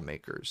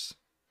lawmakers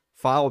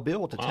file a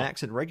bill to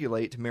tax and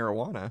regulate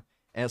marijuana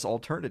as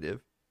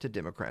alternative to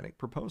Democratic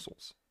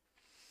proposals.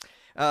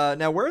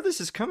 Now, where this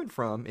is coming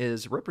from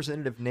is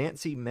Representative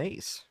Nancy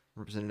Mace,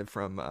 representative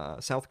from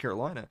South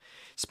Carolina,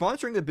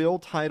 sponsoring the bill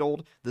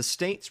titled the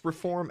States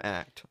Reform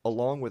Act,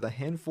 along with a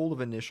handful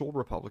of initial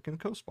Republican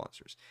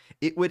co-sponsors.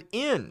 It would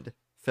end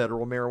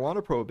federal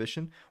marijuana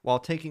prohibition while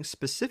taking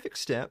specific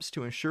steps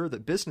to ensure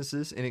that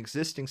businesses in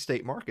existing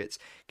state markets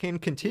can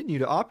continue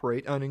to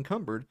operate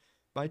unencumbered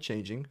by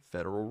changing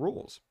federal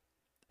rules.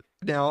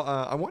 Now,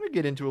 I want to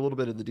get into a little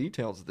bit of the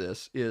details of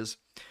this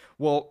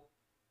well,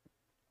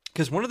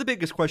 because one of the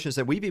biggest questions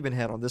that we've even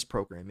had on this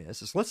program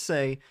is let's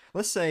say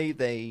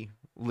they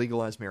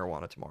legalize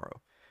marijuana tomorrow.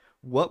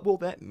 What will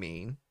that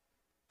mean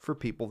for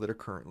people that are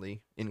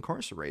currently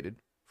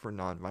incarcerated for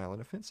nonviolent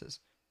offenses?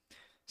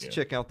 Let's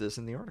check out this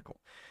in the article.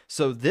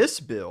 So this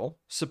bill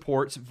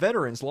supports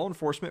veterans, law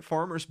enforcement,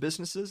 farmers,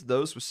 businesses,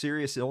 those with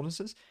serious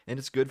illnesses, and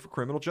it's good for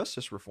criminal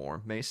justice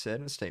reform, Mace said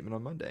in a statement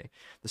on Monday.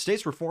 The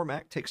States Reform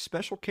Act takes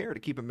special care to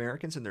keep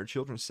Americans and their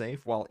children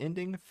safe while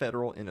ending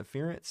federal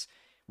interference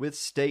with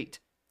state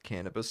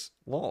cannabis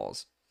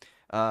laws.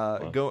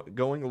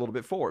 Going a little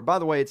bit forward. By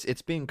the way,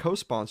 it's being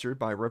co-sponsored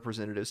by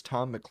Representatives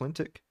Tom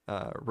McClintock,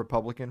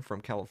 Republican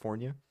from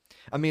California.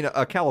 I mean,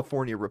 a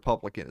California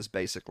Republican is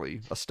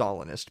basically a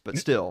Stalinist, but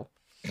still.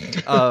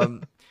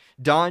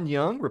 Don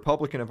Young,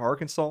 Republican of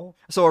Arkansas.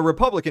 So a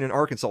Republican in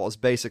Arkansas is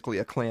basically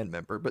a Klan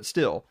member, but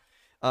still.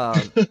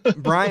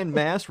 Brian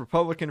Mast,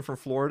 Republican from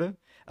Florida.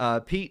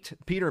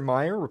 Peter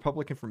Meyer,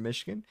 Republican from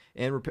Michigan.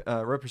 And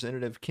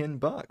Representative Ken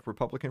Buck,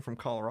 Republican from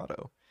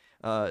Colorado.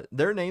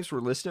 Their names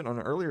were listed on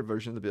an earlier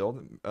version of the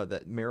bill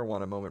that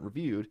Marijuana Moment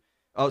reviewed.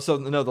 Oh, so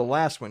no, the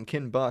last one,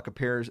 Ken Buck,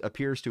 appears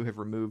to have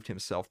removed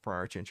himself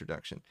prior to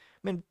introduction.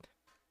 I mean,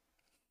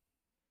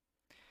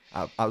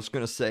 I was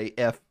going to say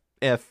F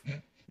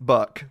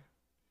buck,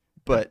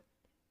 but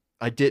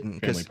I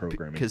didn't Family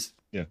programming. because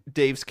Yeah.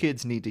 Dave's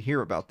kids need to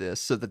hear about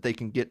this so that they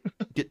can get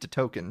to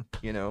token.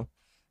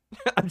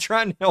 I'm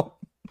trying to help.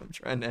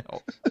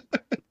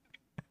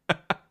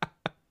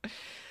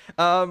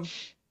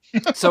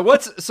 So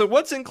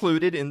what's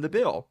included in the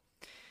bill?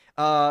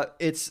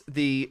 It's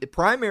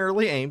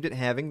primarily aimed at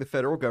having the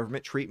federal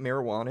government treat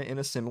marijuana in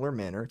a similar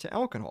manner to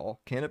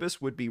alcohol.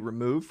 Cannabis would be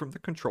removed from the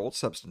Controlled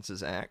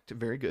Substances Act,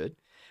 very good,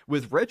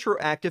 with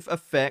retroactive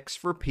effects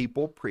for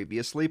people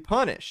previously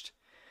punished.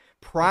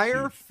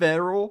 Prior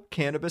federal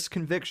cannabis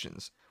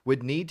convictions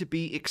would need to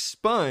be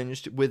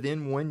expunged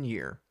within 1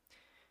 year.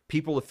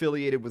 People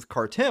affiliated with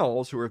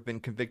cartels who have been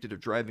convicted of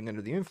driving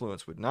under the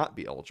influence would not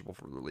be eligible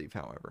for relief,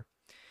 however.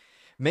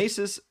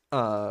 Mace's,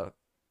 wow.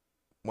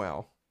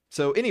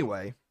 So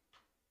anyway,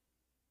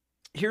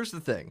 here's the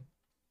thing.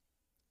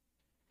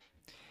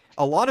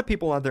 A lot of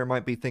people out there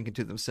might be thinking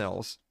to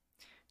themselves,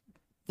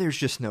 there's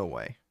just no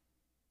way.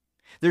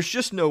 There's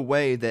just no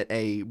way that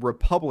a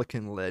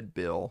Republican-led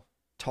bill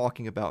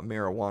talking about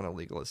marijuana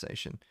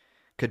legalization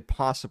could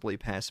possibly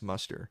pass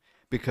muster,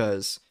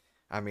 because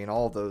I mean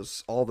all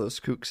those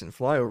kooks in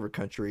flyover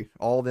country,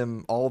 all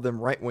them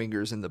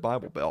right-wingers in the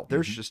Bible Belt,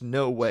 there's just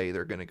no way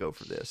they're going to go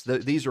for this.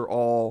 These are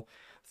all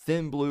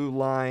thin blue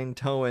line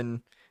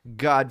towing,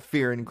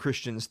 God-fearing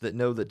Christians that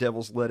know the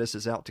devil's lettuce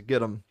is out to get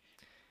them.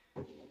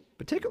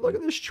 But take a look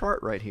at this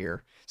chart right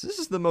here. So this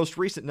is the most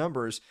recent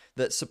numbers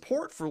that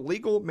support for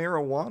legal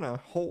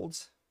marijuana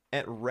holds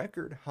at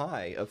record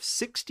high of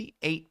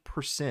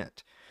 68%.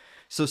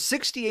 So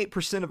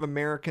 68% of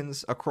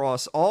Americans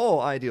across all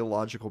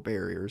ideological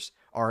barriers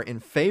are in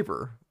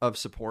favor of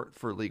support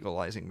for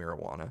legalizing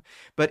marijuana.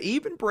 But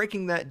even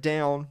breaking that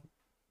down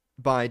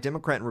by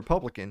Democrat and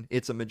Republican,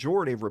 it's a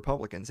majority of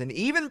Republicans. And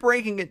even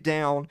breaking it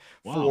down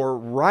for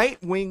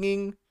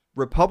right-winging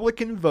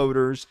Republican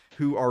voters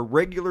who are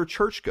regular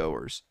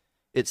churchgoers,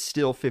 it's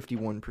still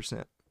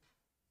 51%.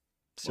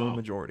 Still a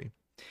majority.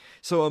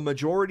 So a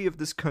majority of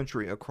this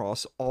country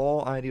across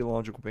all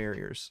ideological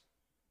barriers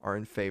are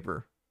in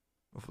favor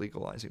of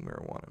legalizing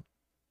marijuana.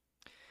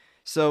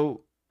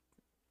 So,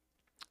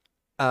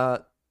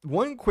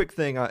 one quick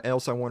thing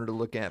else I wanted to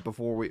look at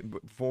before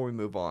we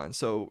move on.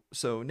 So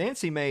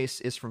Nancy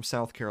Mace is from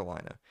South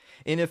Carolina,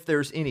 and if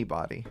there's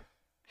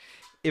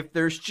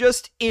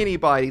just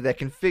anybody that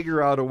can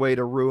figure out a way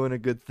to ruin a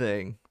good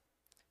thing,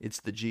 it's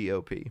the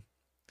GOP.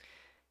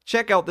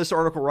 Check out this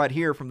article right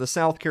here from the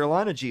South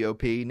Carolina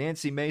GOP,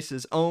 Nancy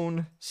Mace's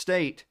own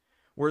state,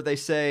 where they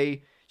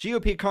say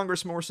GOP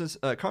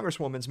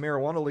Congresswoman's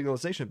marijuana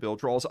legalization bill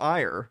draws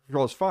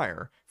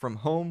fire from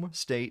home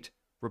state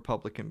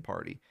Republican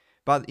Party.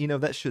 But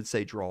that should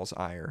say draws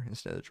ire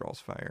instead of draws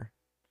fire.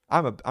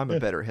 I'm a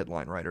better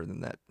headline writer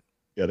than that.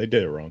 Yeah, they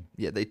did it wrong.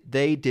 Yeah,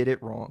 they did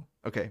it wrong.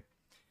 Okay.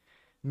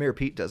 Mayor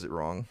Pete does it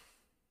wrong.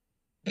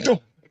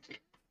 All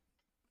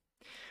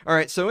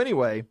right, so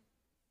anyway,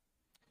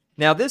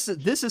 now this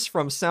is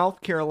from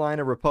South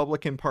Carolina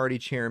Republican Party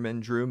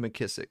Chairman Drew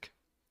McKissick,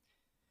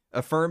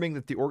 affirming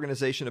that the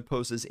organization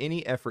opposes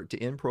any effort to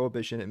end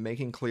prohibition and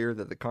making clear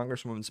that the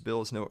Congresswoman's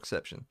bill is no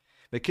exception.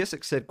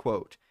 McKissick said,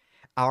 quote,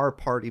 "Our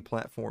party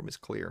platform is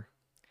clear.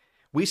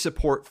 We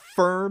support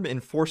firm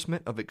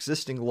enforcement of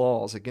existing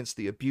laws against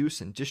the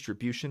abuse and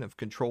distribution of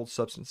controlled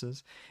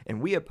substances,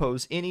 and we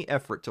oppose any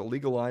effort to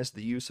legalize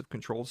the use of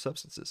controlled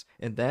substances,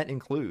 and that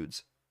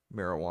includes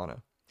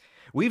marijuana.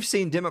 We've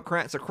seen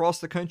Democrats across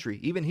the country,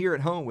 even here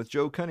at home with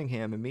Joe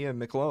Cunningham and Mia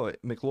McLeod.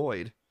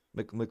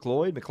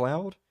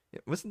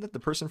 Wasn't that the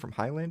person from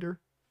Highlander?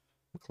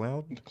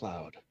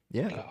 McLeod.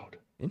 Yeah. McLeod.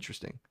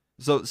 Interesting.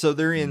 So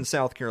they're in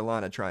South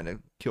Carolina trying to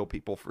kill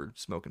people for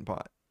smoking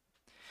pot.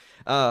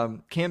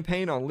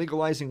 Campaign on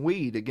legalizing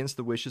weed against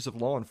the wishes of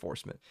law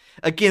enforcement.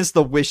 Against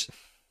the wish.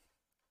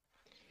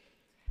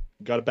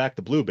 Got to back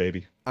the blue,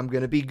 baby. I'm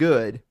going to be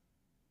good.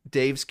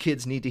 Dave's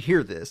kids need to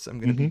hear this. I'm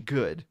going to be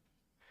good.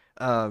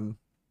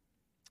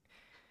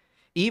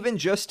 Even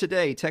just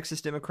today,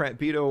 Texas Democrat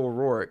Beto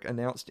O'Rourke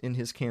announced in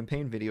his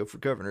campaign video for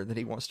governor that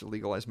he wants to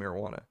legalize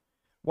marijuana.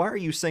 Why are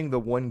you saying the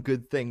one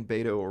good thing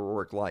Beto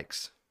O'Rourke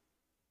likes?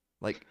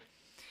 Like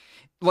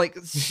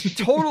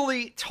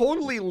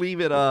totally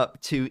leave it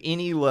up to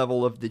any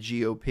level of the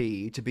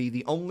GOP to be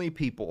the only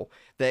people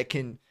that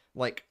can,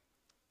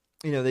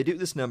 they do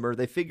this number,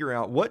 they figure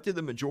out what do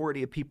the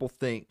majority of people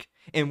think,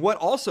 and what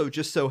also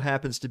just so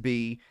happens to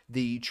be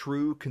the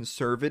true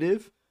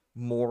conservative,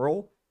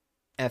 moral,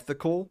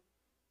 ethical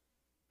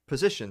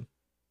position,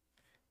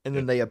 and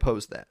then they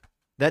oppose that.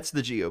 That's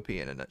the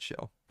GOP in a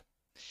nutshell.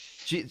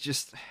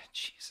 Jesus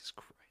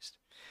Christ.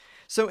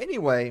 So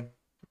anyway,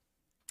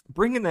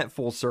 bringing that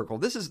full circle,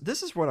 this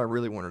is what I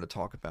really wanted to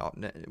talk about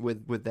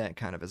with that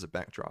kind of as a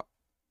backdrop.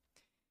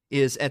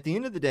 Is at the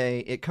end of the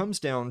day, it comes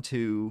down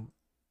to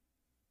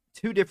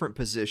two different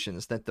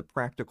positions that the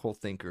practical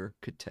thinker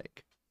could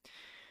take.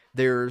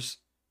 There's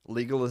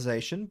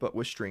legalization, but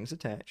with strings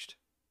attached.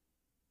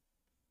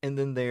 And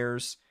then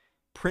there's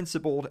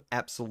principled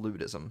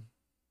absolutism.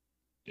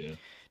 Yeah.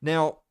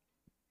 Now,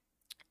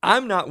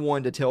 I'm not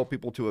one to tell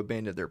people to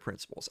abandon their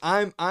principles.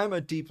 I'm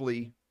a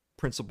deeply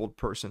principled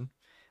person.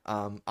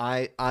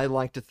 I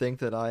like to think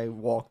that I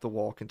walk the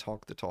walk and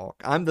talk the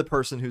talk. I'm the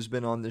person who's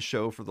been on this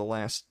show for the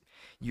last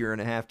year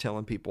and a half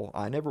telling people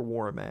I never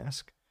wore a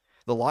mask.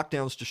 The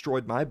lockdowns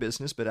destroyed my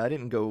business, but I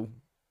didn't go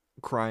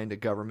crying to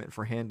government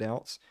for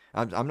handouts.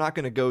 I'm not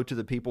going to go to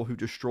the people who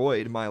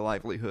destroyed my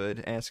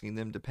livelihood asking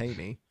them to pay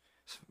me.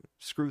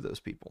 Screw those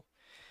people.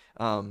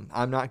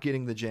 I'm not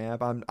getting the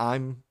jab.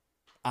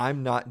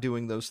 I'm not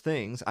doing those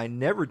things. I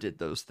never did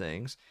those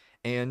things.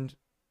 And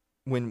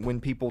when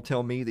people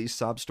tell me these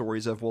sob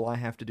stories of, well, I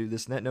have to do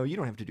this and that, no, you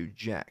don't have to do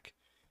jack.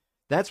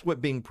 That's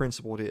what being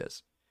principled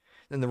is.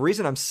 And the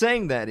reason I'm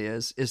saying that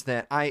is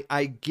that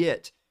I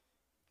get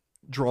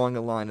drawing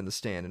a line in the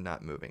sand and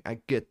not moving. I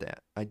get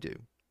that. I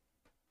do.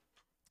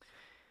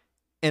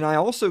 And I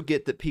also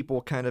get that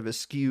people kind of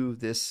eschew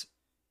this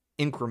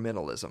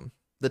incrementalism.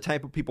 The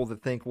type of people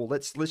that think, well,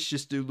 let's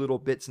just do little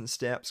bits and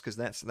steps because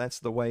that's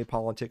the way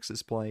politics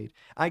is played.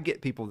 I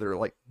get people that are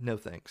like, no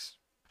thanks.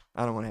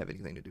 I don't want to have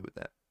anything to do with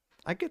that.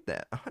 I get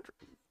that.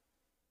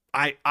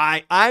 100.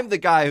 I'm the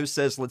guy who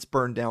says let's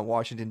burn down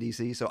Washington,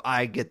 D.C., so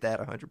I get that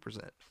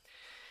 100%.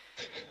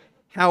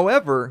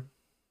 However,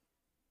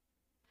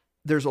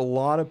 there's a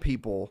lot of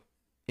people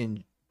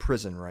in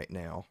prison right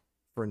now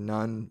for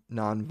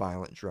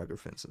non-violent drug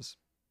offenses.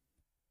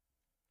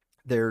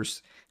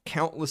 There's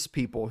countless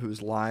people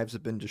whose lives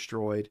have been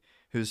destroyed,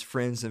 whose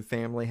friends and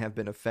family have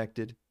been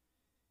affected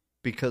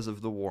because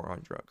of the war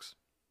on drugs.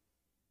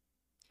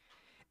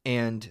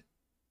 And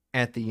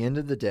at the end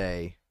of the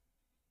day,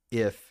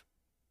 if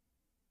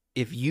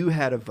you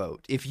had a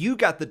vote, if you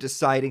got the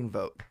deciding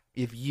vote,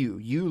 if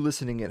you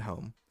listening at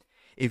home,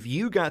 if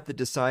you got the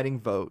deciding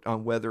vote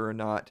on whether or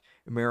not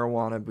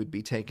marijuana would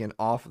be taken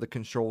off the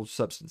controlled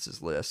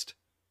substances list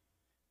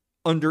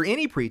under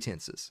any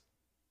pretenses,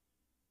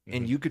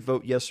 and you could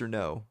vote yes or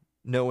no,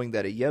 knowing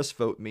that a yes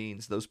vote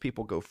means those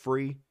people go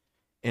free,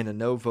 and a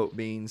no vote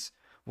means,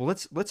 well,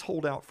 let's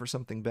hold out for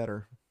something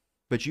better.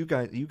 But you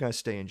guys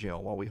stay in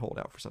jail while we hold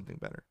out for something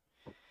better.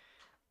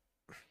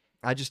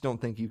 I just don't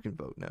think you can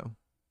vote no.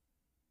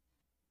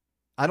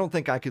 I don't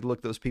think I could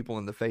look those people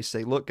in the face,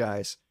 say, look,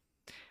 guys,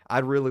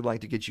 I'd really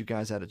like to get you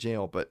guys out of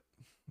jail, but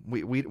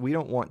we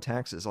don't want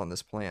taxes on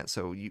this plant,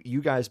 so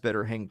you guys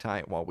better hang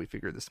tight while we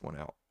figure this one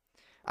out.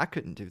 I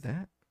couldn't do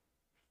that.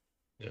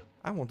 Yeah.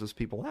 I want those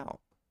people out.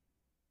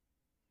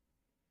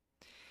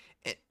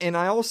 And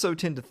I also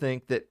tend to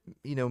think that,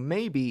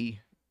 maybe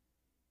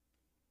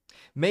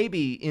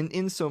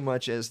in so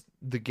much as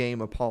the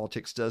game of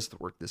politics does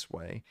work this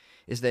way,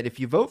 is that if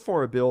you vote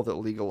for a bill that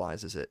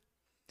legalizes it,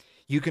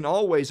 you can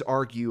always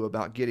argue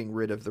about getting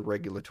rid of the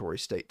regulatory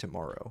state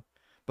tomorrow.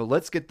 But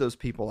let's get those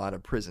people out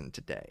of prison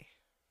today.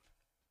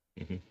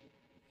 Mm-hmm.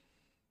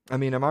 I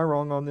mean, am I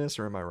wrong on this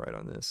or am I right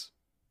on this?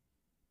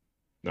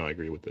 No, I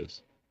agree with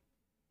this.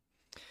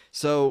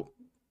 So,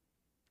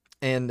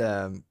 and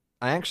I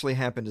actually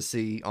happened to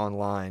see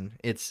online,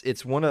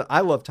 it's one of,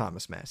 I love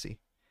Thomas Massie,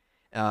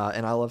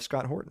 and I love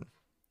Scott Horton.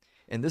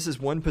 And this is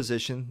one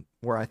position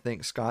where I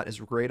think Scott is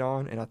great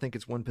on, and I think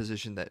it's one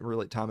position that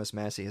really Thomas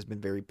Massie has been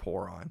very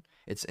poor on.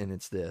 It's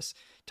this.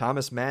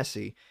 Thomas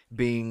Massie,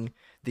 being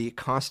the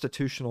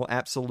constitutional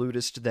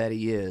absolutist that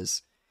he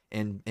is,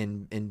 and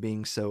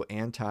being so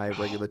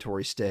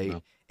anti-regulatory state,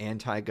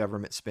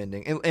 anti-government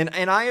spending.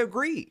 And I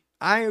agree.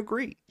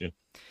 Yeah.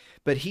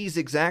 But he's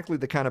exactly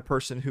the kind of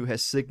person who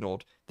has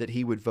signaled that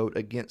he would vote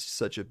against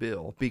such a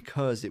bill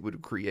because it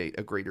would create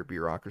a greater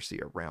bureaucracy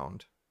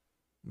around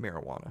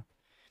marijuana.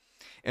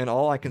 And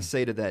all I can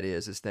say to that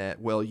is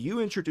that, well, you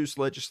introduce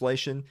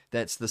legislation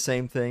that's the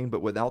same thing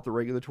but without the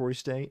regulatory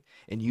state,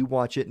 and you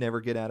watch it never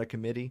get out of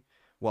committee,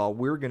 while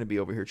we're going to be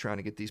over here trying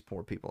to get these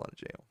poor people out of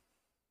jail.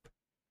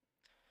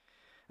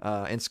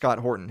 And Scott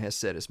Horton has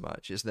said as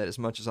much, is that as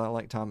much as I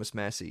like Thomas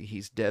Massie,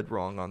 he's dead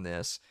wrong on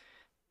this.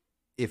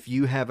 If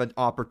you have an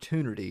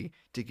opportunity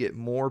to get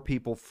more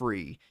people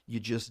free, you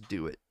just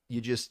do it.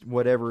 You just,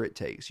 whatever it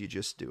takes, you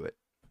just do it.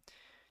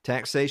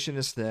 Taxation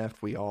is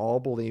theft. We all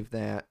believe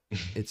that.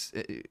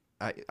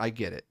 I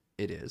get it.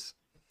 It is.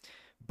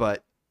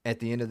 But at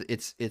the end of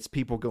it's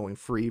people going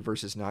free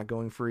versus not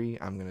going free.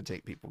 I'm going to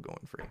take people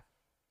going free.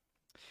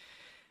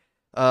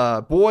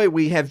 Boy,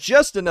 we have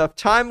just enough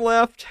time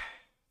left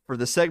for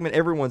the segment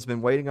everyone's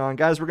been waiting on.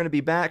 Guys, we're going to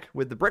be back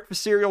with the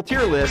breakfast cereal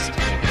tier list right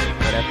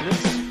after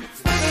this.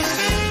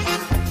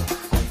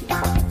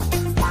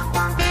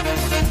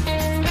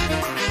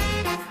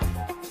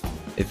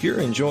 If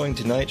you're enjoying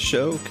tonight's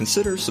show,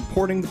 consider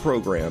supporting the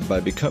program by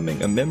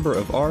becoming a member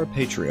of our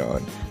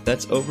Patreon.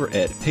 That's over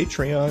at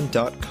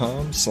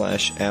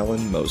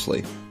patreon.com/Alan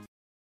Mosley.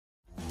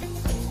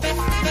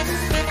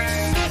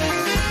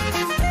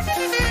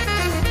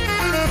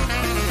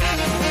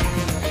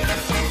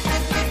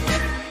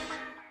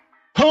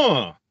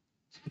 Huh.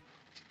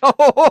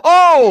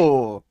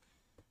 Oh,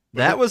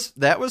 that was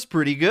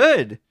pretty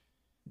good.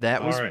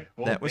 That was right.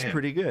 Well, that was man.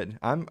 pretty good.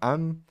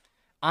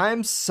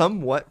 I'm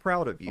somewhat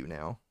proud of you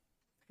now.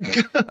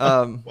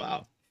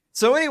 Wow.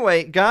 So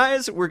anyway,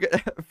 guys,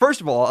 first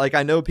of all, like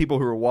I know people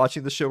who are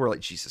watching the show are like,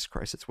 Jesus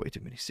Christ, it's way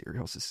too many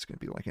cereals. This is going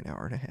to be like an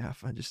hour and a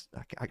half.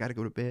 I got to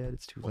go to bed.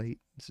 It's too late.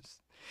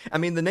 I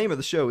mean, the name of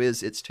the show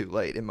is "It's Too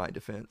Late." In my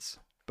defense,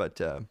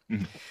 but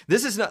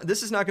this is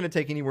not going to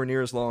take anywhere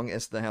near as long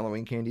as the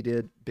Halloween candy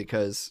did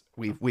because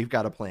we've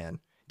got a plan.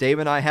 Dave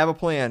and I have a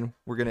plan.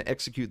 We're going to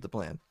execute the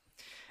plan.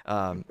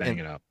 Bang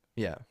it out.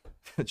 Yeah,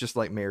 just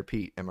like Mayor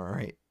Pete. Am I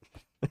right?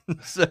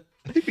 So,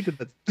 I think we did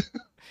that.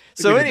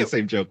 So anyway, the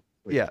same joke.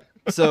 Yeah.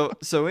 So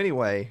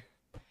anyway,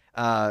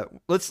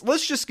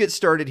 let's just get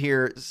started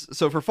here.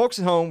 So for folks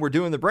at home, we're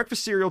doing the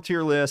breakfast cereal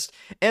tier list.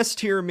 S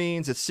tier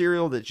means it's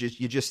cereal that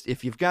you just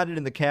if you've got it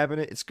in the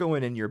cabinet, it's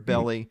going in your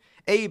belly.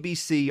 A, B,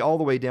 C, all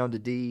the way down to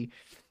D.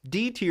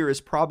 D tier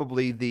is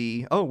probably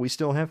we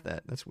still have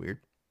that. That's weird.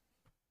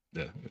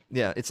 Yeah.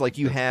 Yeah, it's like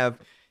you have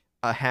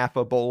a half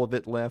a bowl of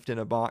it left in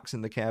a box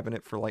in the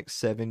cabinet for like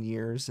 7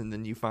 years, and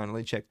then you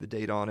finally check the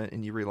date on it,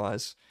 and you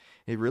realize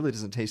it really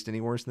doesn't taste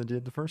any worse than it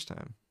did the first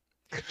time.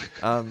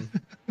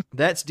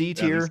 That's D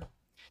tier.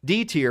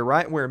 D tier,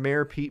 right where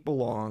Mayor Pete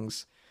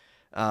belongs.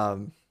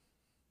 Nothing,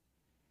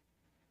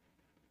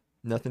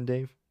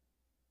 Dave?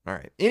 All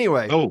right.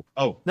 Anyway. Oh.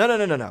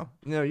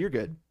 No, you're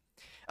good.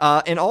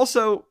 And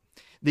also,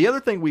 the other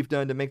thing we've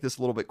done to make this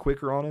a little bit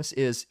quicker on us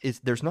is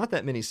there's not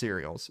that many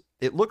cereals.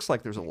 It looks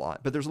like there's a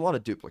lot, but there's a lot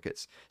of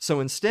duplicates. So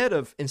instead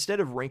of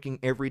ranking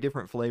every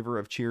different flavor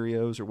of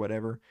Cheerios or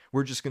whatever,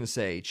 we're just going to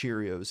say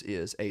Cheerios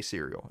is a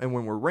cereal. And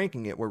when we're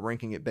ranking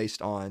it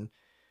based on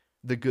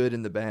the good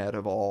and the bad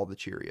of all the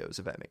Cheerios,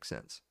 if that makes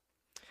sense.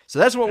 So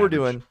that's what we're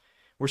doing.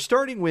 We're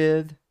starting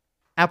with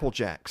Apple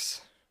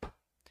Jacks.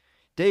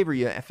 Dave, are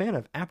you a fan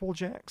of Apple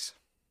Jacks?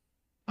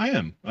 I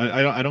am.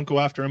 I don't go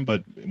after them,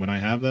 but when I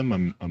have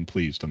them, I'm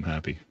pleased. I'm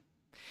happy.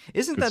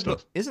 Isn't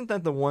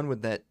that the one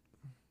with that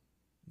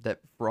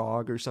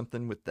frog or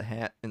something with the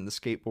hat and the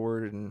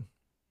skateboard and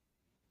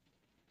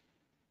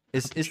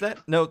is that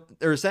no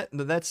or is that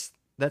no, that's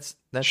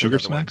Sugar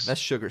Smacks? That's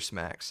Sugar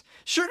Smacks.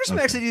 Sugar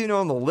Smacks isn't even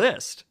on the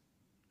list.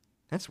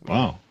 That's weird.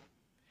 Wow.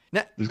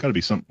 Now, there's got to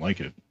be something like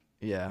it.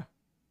 Yeah.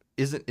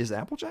 Is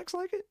Apple Jacks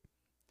like it?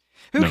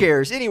 Who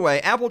cares? Anyway,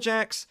 Apple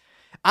Jacks,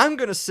 I'm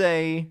going to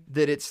say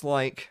that it's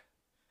like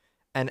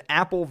an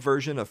apple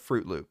version of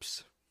Fruit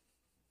Loops.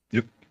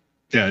 Yep.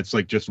 Yeah, it's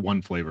like just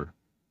one flavor.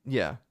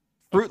 Yeah.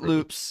 Fruit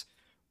Loops.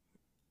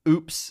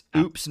 Oops,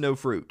 no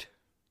fruit.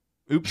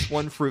 Oops,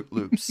 one Fruit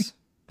Loops.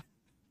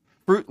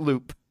 Fruit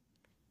Loop.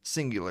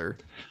 Singular.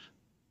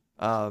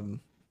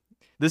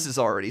 This is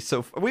already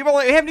so we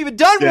haven't even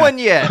done one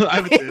yet.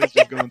 It's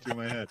just going through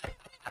my head.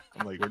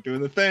 I'm like, we're doing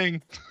the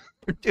thing.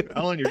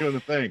 Alan, you're doing the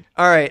thing.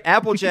 All right,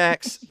 Apple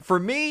Jacks. For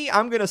me,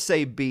 I'm gonna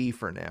say B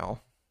for now.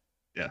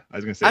 Yeah, I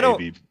was gonna say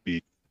A,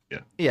 B.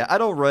 Yeah. Yeah, I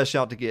don't rush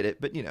out to get it,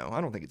 but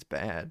I don't think it's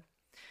bad.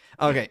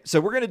 Okay, so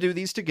we're gonna do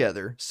these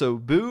together. So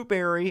Boo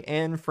Berry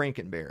and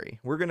Frankenberry.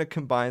 We're gonna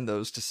combine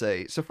those to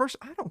say. So first,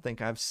 I don't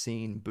think I've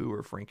seen Boo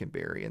or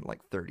Frankenberry in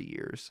like 30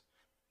 years.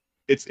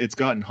 It's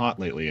gotten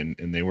hot lately,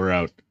 and they were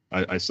out.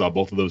 I saw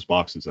both of those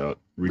boxes out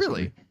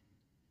recently. Really?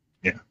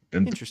 Yeah.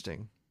 And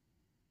interesting.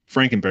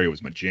 Frankenberry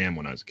was my jam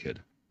when I was a kid.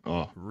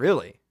 Oh.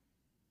 Really?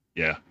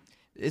 Yeah.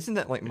 Isn't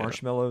that like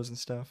marshmallows and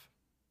stuff?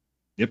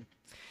 Yep.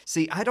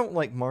 See, I don't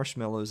like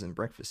marshmallows in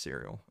breakfast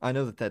cereal. I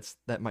know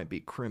that might be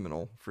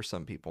criminal for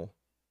some people.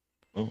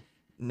 Oh.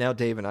 Now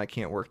Dave and I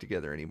can't work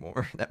together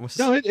anymore.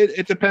 No,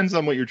 it depends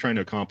on what you're trying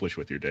to accomplish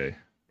with your day.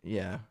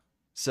 Yeah.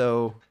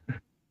 So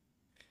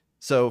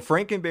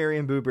Frankenberry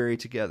and Boo Berry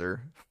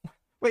together.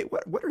 Wait,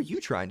 what are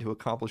you trying to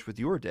accomplish with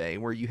your day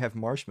where you have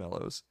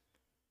marshmallows?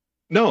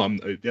 No,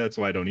 that's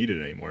why I don't eat it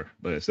anymore.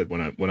 Like I said,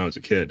 when I was a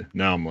kid,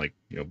 now I'm like,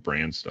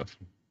 brand stuff,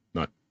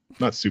 not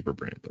super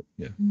brand, but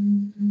yeah.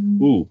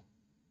 Ooh,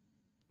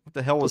 what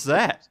the hell was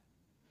that?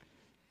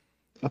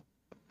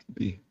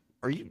 B.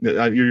 Are you?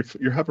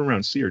 You're hovering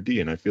around C or D,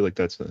 and I feel like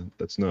that's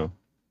no.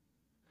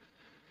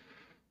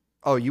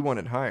 Oh, you want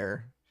it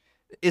higher?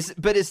 Is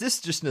this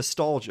just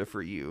nostalgia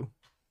for you?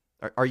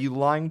 Are you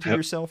lying to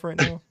yourself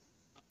right now?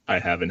 I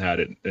haven't had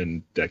it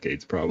in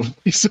decades,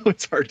 probably, so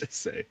it's hard to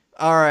say.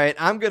 All right,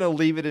 I'm gonna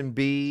leave it in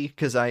B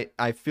because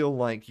I feel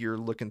like you're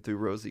looking through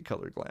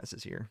rosy-colored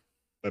glasses here.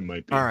 That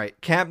might be. All right,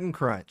 Captain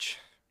Crunch.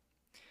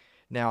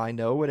 Now I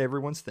know what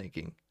everyone's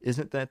thinking.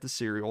 Isn't that the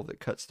cereal that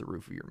cuts the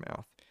roof of your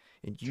mouth?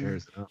 And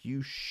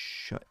you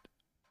shut.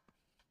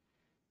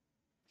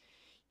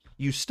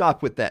 You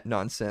stop with that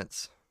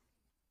nonsense.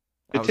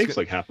 It takes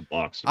like half a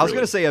box. I was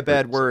going to say a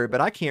bad word,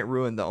 but I can't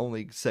ruin the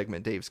only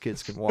segment Dave's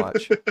kids can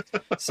watch.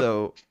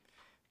 So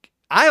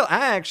I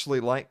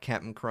actually like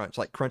Captain Crunch,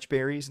 like Crunch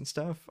Berries and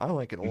stuff. I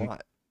like it a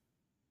lot.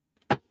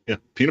 Yeah,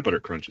 peanut butter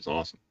crunch is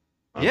awesome.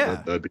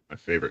 Yeah. That'd be my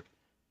favorite.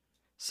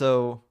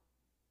 So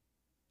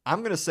I'm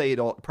going to say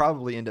it'll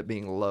probably end up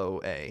being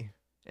low A.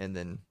 And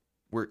then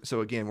we're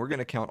going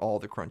to count all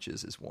the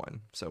crunches as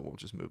one. So we'll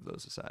just move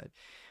those aside.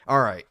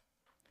 All right.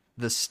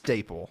 The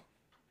staple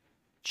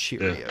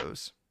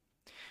Cheerios. Yeah.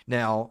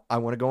 Now, I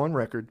want to go on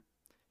record.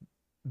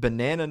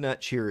 Banana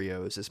Nut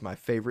Cheerios is my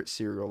favorite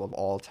cereal of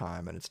all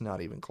time, and it's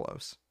not even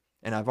close.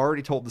 And I've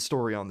already told the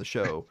story on the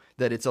show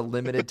that it's a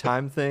limited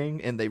time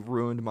thing, and they've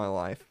ruined my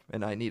life,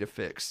 and I need a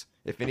fix.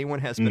 If anyone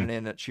has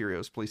Banana Nut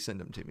Cheerios, please send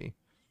them to me.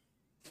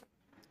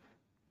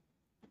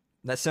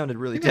 That sounded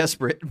really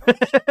desperate.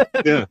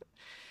 Yeah.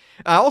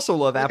 I also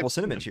love apple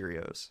cinnamon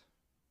Cheerios.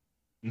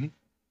 Mm-hmm.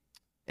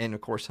 And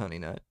of course, Honey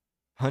Nut.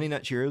 Honey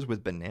Nut Cheerios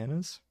with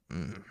bananas.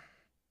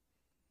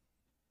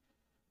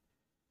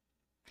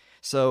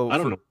 So I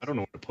don't know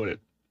where to put it.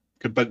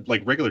 But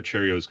like regular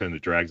Cheerios kind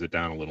of drags it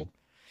down a little.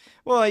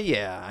 Well,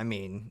 yeah, I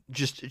mean,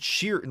 just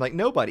like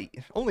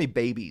only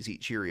babies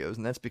eat Cheerios,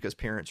 and that's because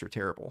parents are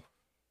terrible.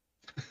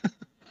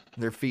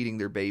 They're feeding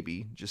their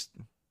baby just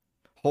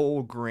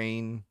whole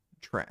grain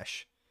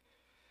trash.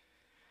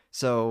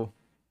 So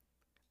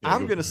Yeah,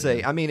 I'm gonna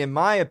say, I mean, in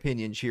my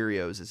opinion,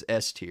 Cheerios is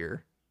S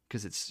tier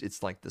because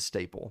it's like the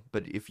staple.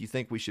 But if you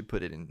think we should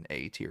put it in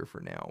A tier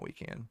for now, we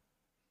can.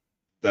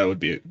 That would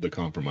be the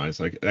compromise.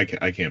 Like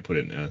I can't put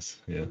it in S.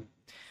 Yeah.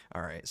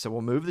 All right, so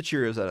we'll move the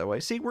Cheerios out of the way.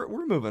 See,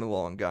 we're moving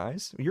along,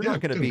 guys. You're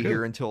not going to be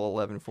here until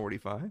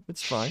 11:45.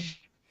 It's fine.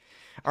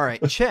 All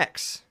right,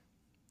 Chex.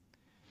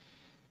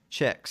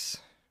 Chex.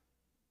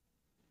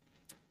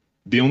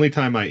 The only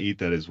time I eat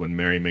that is when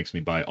Mary makes me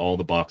buy all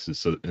the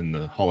boxes in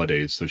the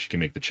holidays so she can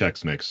make the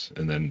Chex Mix,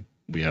 and then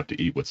we have to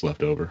eat what's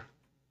left over.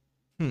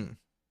 So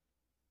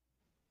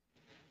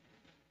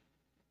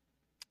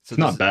it's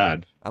not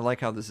bad. I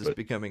like how this is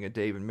becoming a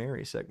Dave and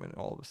Mary segment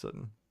all of a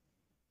sudden.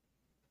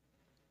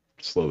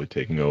 Slowly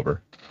taking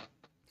over.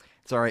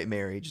 It's all right,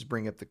 Mary. Just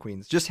bring up the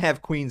Queens. Just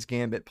have Queen's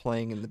Gambit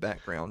playing in the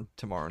background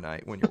tomorrow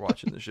night when you're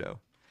watching the show.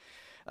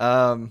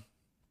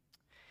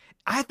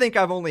 I think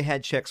I've only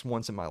had Chex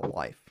once in my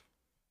life.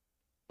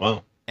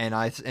 Wow. And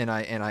I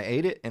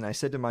ate it, and I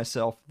said to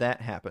myself, that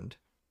happened.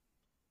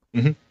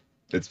 Mm-hmm.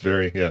 It's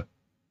very Yep,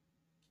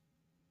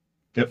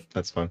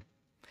 that's fun.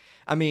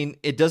 I mean,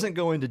 it doesn't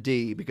go into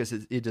D because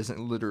it doesn't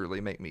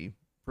literally make me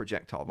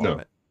projectile vomit.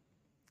 No.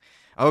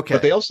 Okay.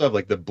 But they also have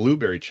like the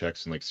blueberry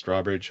Chex and like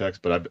strawberry Chex,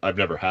 but I've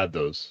never had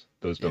those.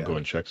 Those don't go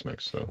in Chex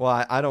Mix. So.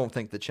 Well, I don't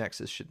think the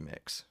Chexes should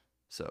mix.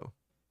 So.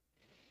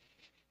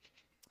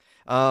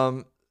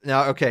 Now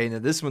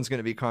this one's going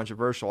to be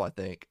controversial, I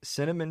think.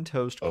 Cinnamon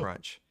Toast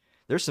Crunch.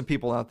 There's some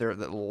people out there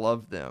that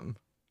love them.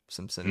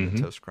 Some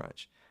Cinnamon Toast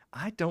Crunch.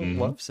 I don't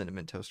love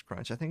Cinnamon Toast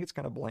Crunch. I think it's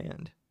kind of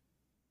bland.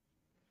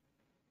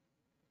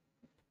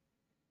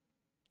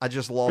 I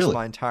just lost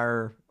my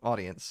entire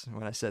audience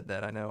when I said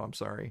that. I know. I'm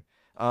sorry.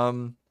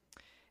 I've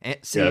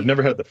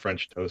never had the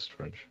French Toast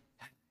Crunch.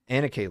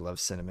 Anna Kay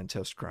loves Cinnamon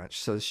Toast Crunch,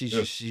 so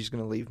she's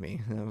gonna leave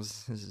me.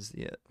 This is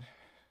it.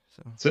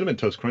 So Cinnamon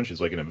Toast Crunch is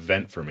like an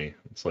event for me.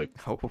 It's like,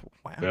 oh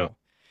wow. Yeah.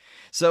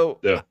 So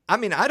I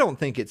mean, I don't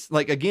think it's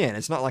like, again,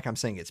 it's not like I'm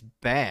saying it's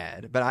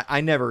bad, but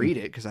I never eat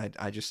it because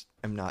I just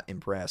am not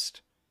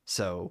impressed.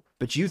 So,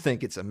 but you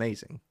think it's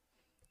amazing.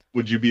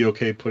 Would you be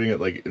okay putting it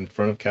like in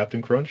front of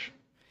Captain Crunch?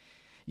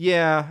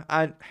 Yeah,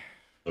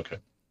 okay.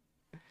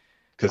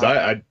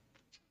 Because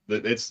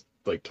it's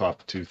like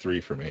top 2, 3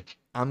 for me.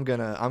 I'm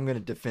gonna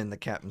defend the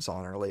captain's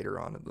honor later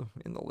on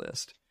in the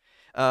list.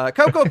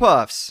 Cocoa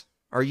Puffs.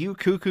 Are you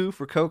cuckoo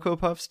for Cocoa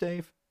Puffs,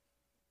 Dave?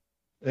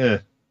 Yeah.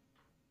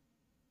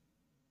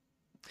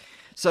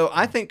 So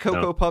I think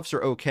Cocoa Puffs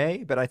are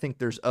okay, but I think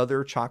there's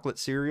other chocolate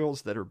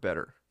cereals that are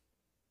better.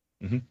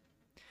 Mm-hmm.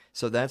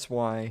 So that's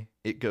why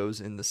it goes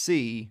in the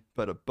C,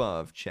 but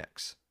above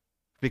Chex,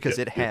 because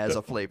it has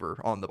a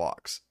flavor on the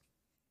box.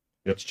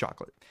 Yep. It's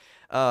chocolate.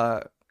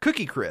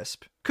 Cookie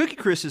Crisp. Cookie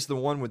Crisp is the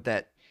one with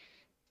that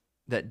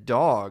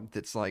dog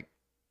that's like,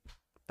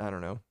 I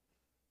don't know,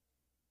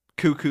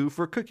 cuckoo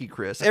for Cookie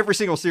Crisp. Every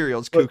single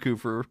cereal is cuckoo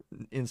for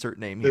insert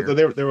name here.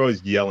 They were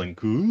always yelling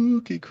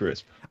Cookie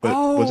Crisp. But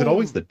was it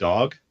always the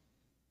dog?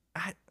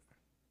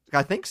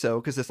 I think so,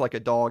 because it's like a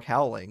dog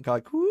howling.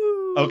 Like,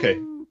 woo. Okay.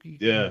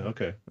 Yeah,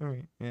 okay. All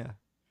right, yeah.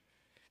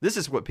 This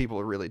is what people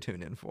are really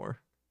tuned in for.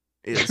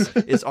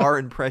 Is our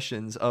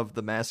impressions of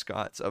the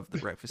mascots of the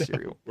breakfast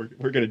cereal.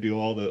 We're going to do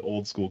all the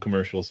old school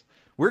commercials.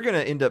 We're going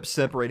to end up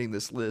separating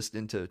this list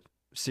into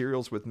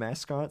cereals with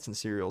mascots and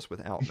cereals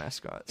without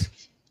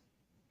mascots.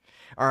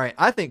 All right,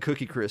 I think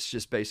Cookie Crisp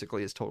just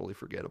basically is totally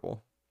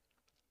forgettable.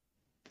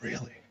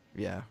 Really?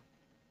 Yeah.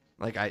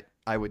 Like,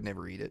 I would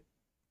never eat it.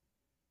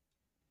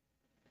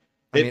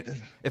 I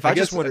mean, if I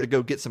just wanted to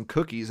go get some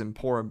cookies and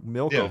pour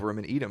milk over them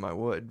and eat them, I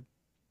would.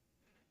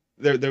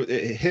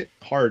 It hit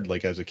hard,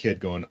 like as a kid,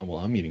 going, well,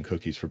 I'm eating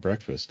cookies for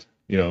breakfast,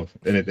 and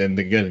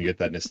again you get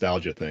that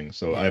nostalgia thing.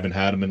 So I haven't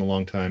had them in a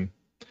long time.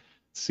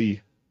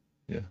 See,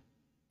 yeah.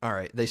 All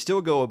right, they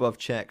still go above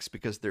Chex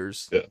because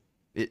there's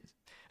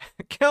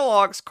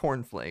Kellogg's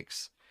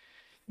cornflakes.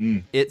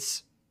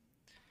 It's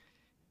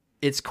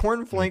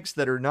cornflakes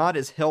that are not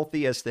as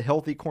healthy as the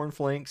healthy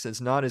cornflakes.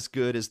 It's not as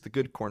good as the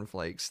good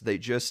cornflakes. They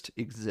just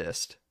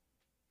exist.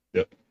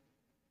 Yep.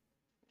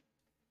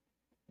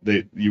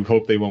 You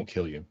hope they won't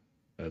kill you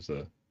as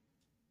an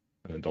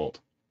adult.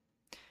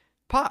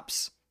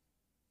 Pops.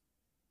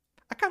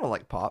 I kind of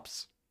like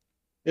Pops.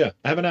 Yeah,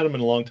 I haven't had them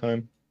in a long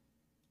time.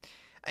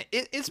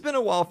 It's been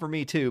a while for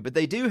me too, but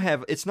they do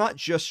have. It's not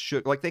just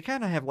sugar. Like they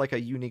kind of have like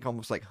a unique,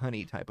 almost like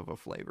honey type of a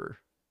flavor.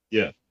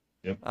 Yeah.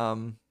 Yep.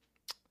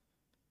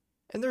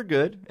 And they're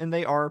good, and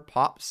they are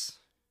pops,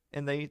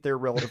 and they're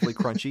relatively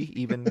crunchy,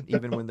 even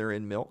when they're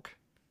in milk.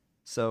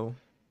 So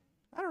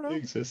I don't They know.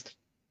 exist.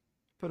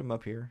 Put them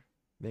up here,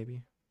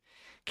 maybe.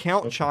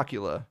 Count Okay.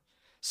 Chocula.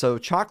 So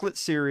chocolate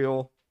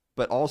cereal,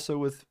 but also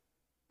with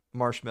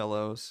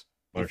marshmallows.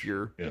 If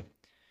you're Yeah.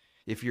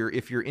 if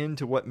you're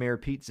into what Mayor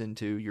Pete's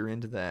into, you're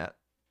into that.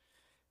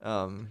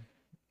 Um,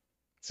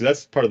 See,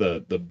 that's part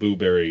of the Boo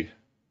Berry,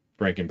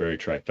 Frankenberry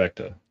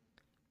trifecta.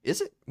 is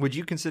it? Would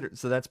you consider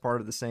so that's part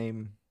of the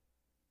same?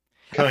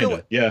 I feel Kind of.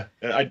 like Yeah.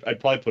 I'd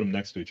probably put them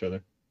next to each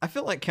other. I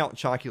feel like Count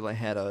Chocula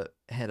had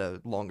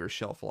a longer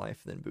shelf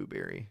life than Boo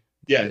Berry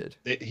Yeah.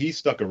 did. He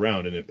stuck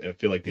around, and I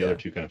feel like the Yeah. other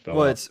two kind of fell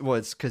off. Well,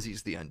 it's because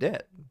he's the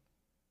undead.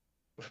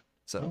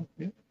 So Oh,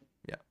 yeah.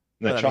 yeah,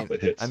 And that but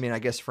chocolate hits. I mean, I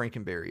guess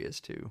Frankenberry is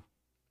too.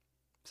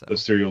 So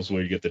Those cereals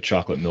where you get the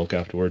chocolate milk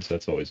afterwards,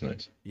 that's always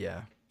nice.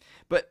 yeah,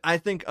 but I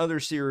think other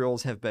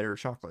cereals have better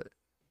chocolate.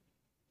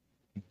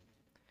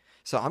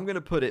 So I'm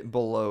gonna put it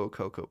below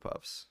Cocoa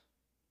Puffs.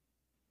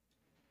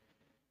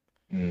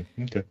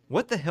 Okay.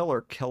 What the hell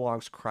are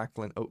Kellogg's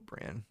Cracklin' Oat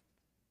Bran?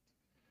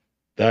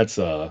 That's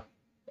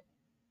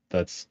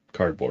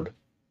cardboard.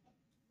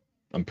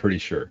 I'm pretty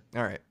sure.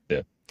 All right.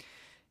 Yeah.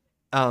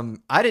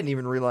 I didn't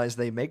even realize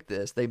they make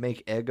this. They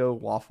make Eggo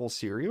waffle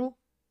cereal.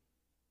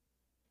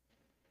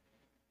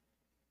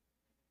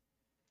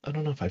 I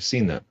don't know if I've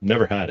seen that.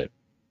 Never had it.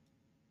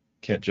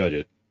 Can't judge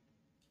it.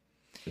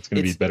 It's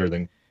gonna be It's better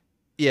than.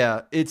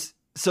 yeah. It's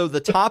so the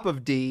top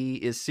of D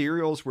is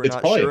cereals we're It's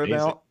not probably sure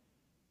amazing. about,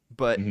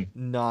 but Mhm.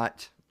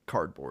 not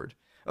cardboard.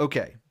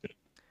 Okay.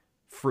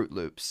 Fruit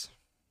Loops.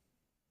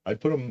 I'd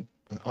put them.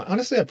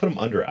 Honestly, I'd put them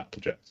under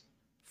Apple Jacks.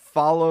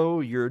 Follow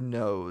your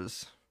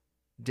nose,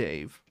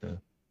 Dave. Yeah.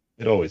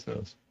 It always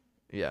knows.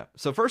 Yeah.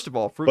 So first of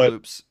all, But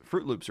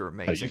Fruit Loops are how do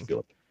you amazing.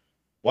 feel?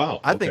 Wow.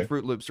 I think Okay.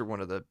 Fruit Loops are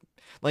one of the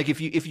like if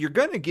you're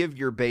gonna give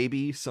your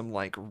baby some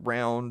like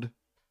round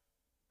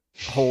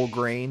whole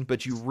grain,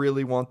 but you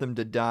really want them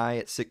to die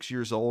at 6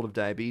 years old of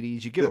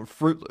diabetes, you give them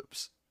Fruit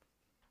Loops.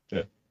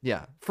 Yeah.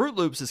 Yeah, Fruit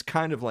Loops is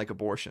kind of like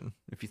abortion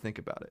if you think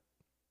about it.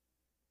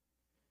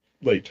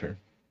 Late turn.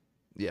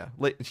 Yeah,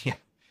 yeah.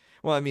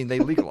 Well, I mean, they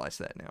legalized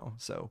that now,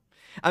 so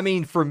I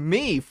mean, for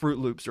me, Fruit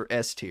Loops are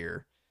S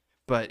tier,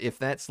 but if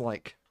that's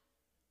like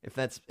if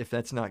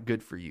that's not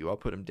good for you, I'll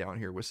put them down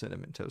here with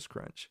Cinnamon Toast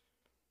Crunch.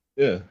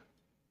 Yeah.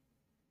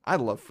 I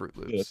love Fruit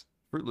Loops. Yeah.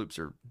 Fruit Loops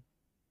are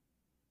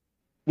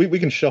We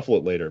can shuffle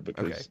it later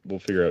because okay. we'll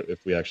figure out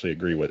if we actually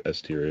agree what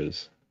S tier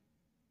is.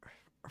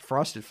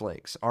 Frosted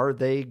Flakes. Are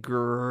they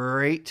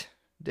great,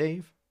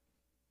 Dave?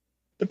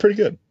 They're pretty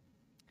good.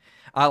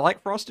 I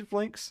like Frosted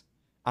Flakes.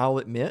 I'll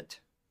admit.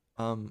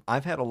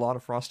 I've had a lot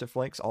of Frosted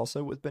Flakes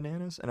also with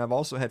bananas, and I've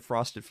also had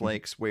Frosted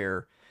Flakes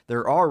where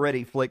there are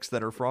already flakes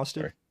that are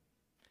frosted, Sorry.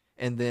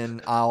 and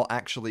then I'll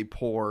actually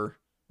pour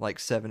like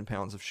 7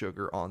 pounds of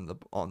sugar on the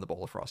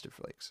bowl of Frosted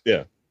Flakes.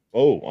 Yeah.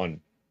 Oh,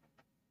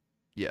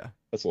 Yeah,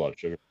 that's a lot of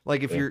sugar.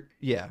 like if Yeah.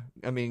 you're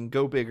I mean,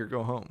 go big or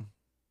go home.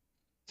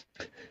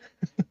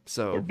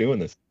 So We're doing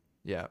this.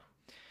 yeah.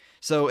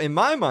 So in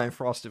my mind,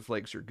 Frosted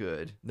Flakes are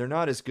good. They're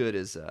not as good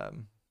as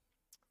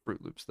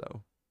Fruit Loops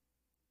though.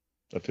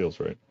 That feels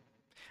right.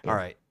 Yeah. All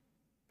right.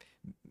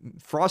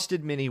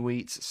 Frosted Mini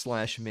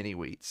Wheats / Mini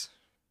Wheats.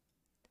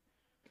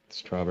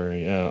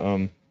 Strawberry.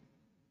 Yeah.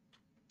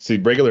 See,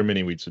 regular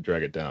mini wheats would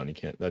drag it down. You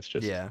can't. That's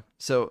just. Yeah.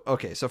 So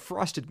okay. So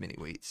Frosted Mini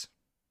Wheats.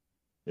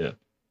 Yeah.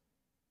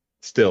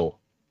 Still,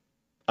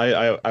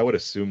 I would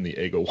assume the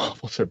Eggo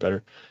waffles are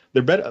better.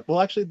 They're better. Well,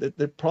 actually,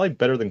 they're probably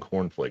better than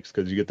cornflakes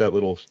because you get that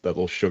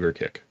little sugar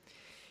kick.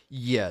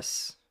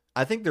 Yes,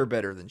 I think they're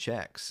better than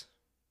Chex.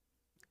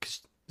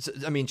 'Cause,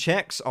 I mean,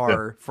 Chex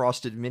are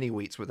Frosted Mini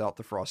Wheats without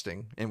the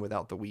frosting and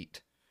without the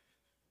wheat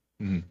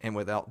Mhm. and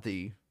without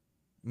the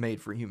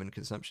made for human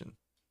consumption.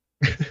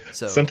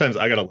 So Sometimes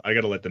I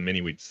gotta let the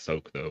mini wheats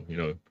soak though.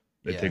 It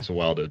Yeah. takes a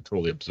while to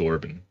totally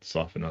absorb and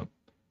soften up.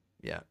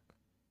 yeah.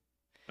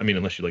 I mean,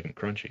 unless you like them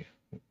crunchy,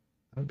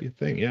 that'd be a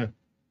thing. Yeah.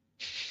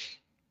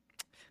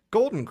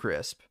 Golden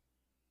Crisp.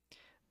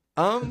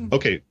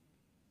 Okay.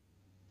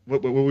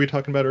 What were we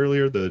talking about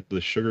earlier?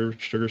 The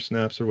sugar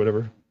snaps or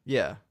whatever.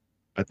 Yeah.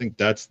 I think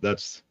that's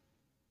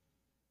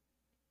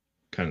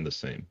kind of the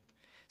same.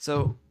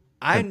 So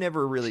I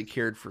never really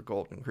cared for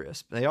Golden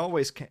Crisp. They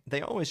always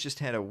just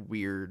had a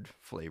weird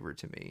flavor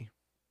to me.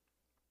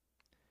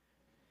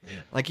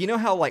 Yeah. Like you know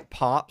how like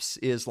Pops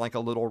is like a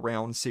little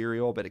round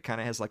cereal, but it kind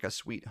of has like a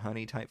sweet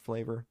honey type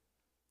flavor.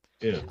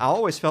 Yeah. I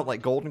always felt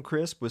like Golden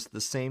Crisp was the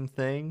same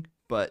thing,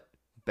 but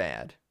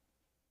bad.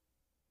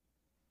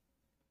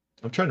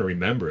 I'm trying to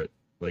remember it.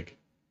 Like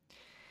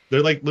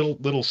they're like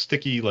little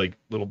sticky like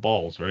little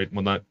balls, right?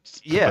 Well, not.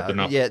 But Yeah, they're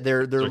not. yeah,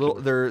 they're circular.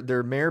 little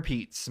they're Mayor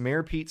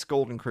Pete's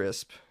Golden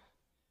Crisp.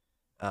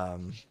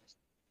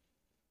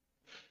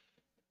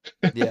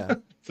 Yeah.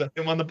 Is that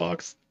him on the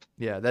box?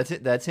 Yeah, that's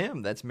it. That's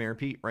him. That's Mayor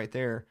Pete right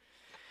there.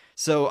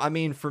 So, I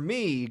mean, for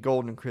me,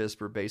 Golden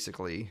Crisp are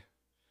basically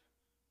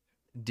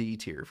D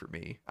tier for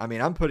me. I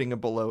mean, I'm putting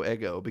it below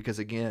Eggo because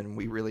again,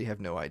 we really have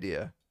no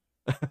idea.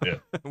 Yeah,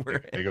 Where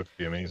Eggo could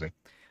be amazing.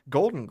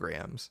 Golden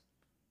Grams.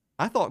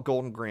 I thought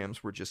Golden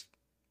Grams were just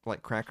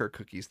like cracker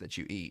cookies that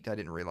you eat. I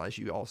didn't realize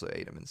you also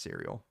ate them in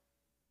cereal.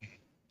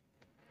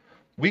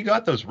 We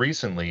got those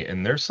recently,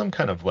 and there's some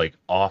kind of like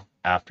off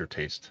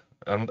aftertaste.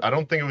 I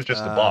don't think it was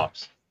just the Uh,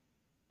 box.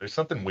 There's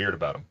something weird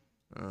about them.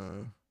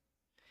 uh,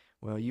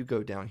 well, you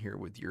go down here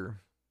with your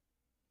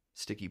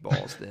sticky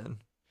balls then.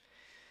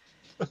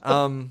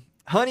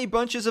 Honey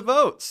Bunches of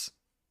Oats.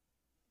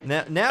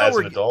 Now As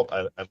we're an adult,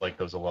 I like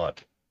those a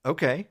lot.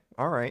 okay.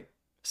 All right.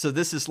 So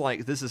this is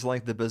like the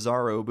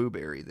Bizarro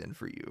Blueberry then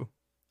for you.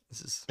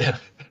 This is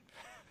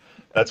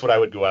That's what I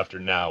would go after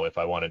now if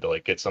I wanted to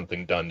like get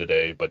something done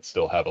today, but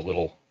still have a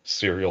little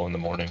cereal in the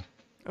morning.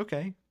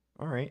 okay.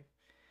 All right.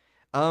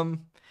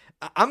 Um,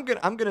 I'm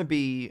gonna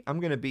be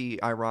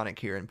ironic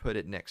here and put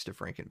it next to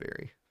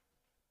Frankenberry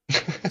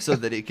so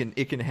that it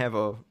can have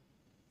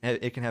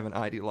an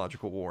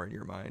ideological war in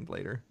your mind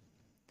later.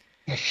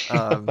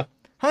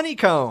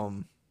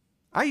 Honeycomb.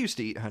 I used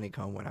to eat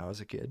honeycomb when I was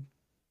a kid.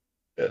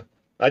 Yeah,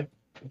 I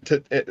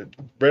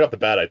right off the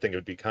bat, I think it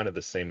would be kind of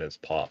the same as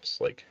Pops,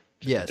 like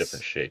just a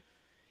different Yes. shape.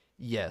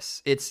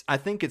 Yes. I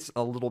think it's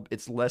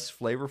less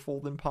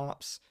flavorful than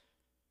Pops.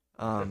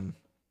 Um,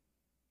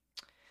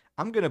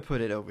 I'm gonna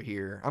put it over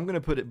here. I'm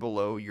gonna put it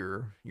below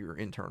your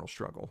internal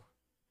struggle.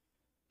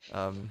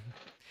 Um,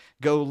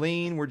 go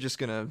lean. We're just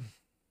gonna.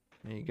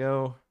 There you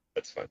go.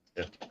 That's fine.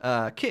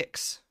 Yeah.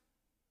 Kicks.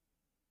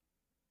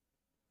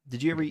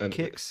 Did you ever eat And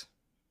Kicks?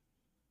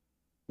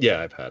 yeah,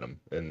 I've had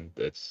them, and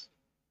it's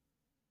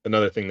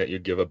another thing that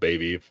you'd give a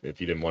baby if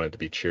you didn't want it to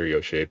be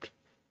Cheerio shaped.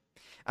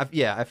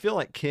 Yeah, I feel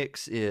like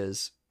Kicks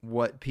is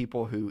what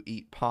people who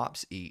eat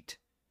Pops eat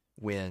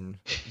when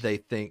they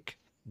think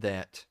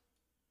that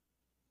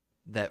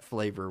that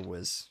flavor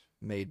was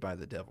made by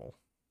the devil.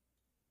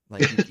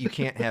 Like you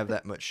can't have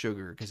that much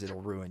sugar because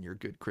it'll ruin your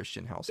good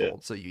Christian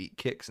household. So you eat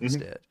Kicks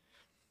instead.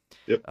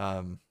 Yep.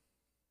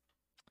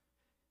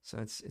 So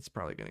it's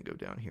probably going to go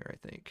down here.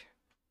 I think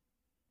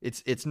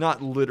it's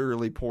not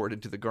literally poured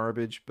into the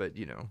garbage, but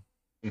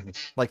Mhm.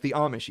 like the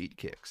Amish eat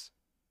Kicks.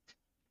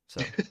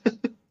 So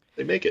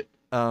They make it.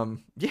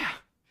 yeah,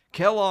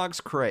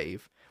 Kellogg's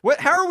Crave. What?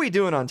 How are we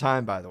doing on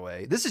time? By the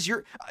way, this is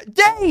your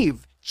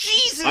Dave.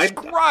 Jesus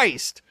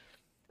Christ!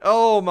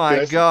 Oh my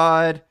Yes.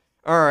 God!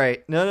 All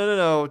right,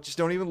 no. Just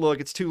don't even look.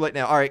 It's too late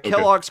now. All right, Okay.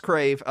 Kellogg's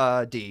Crave.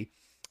 D.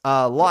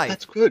 Life.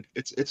 That's good.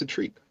 It's a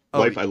treat. Oh,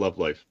 Life, I love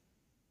life.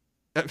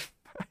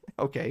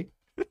 Okay.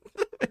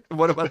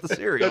 What about the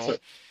cereal? That's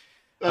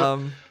Uh,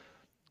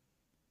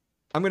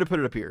 I'm gonna put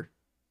it up here.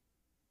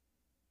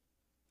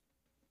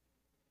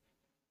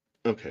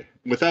 Okay.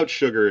 Without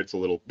sugar, it's a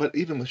little, but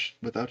even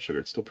without sugar,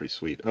 it's still pretty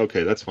sweet.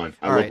 Okay, that's fine.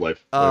 I All love right.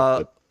 life.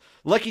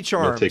 Lucky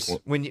I'll take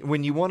Charms. one.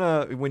 When you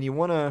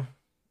wanna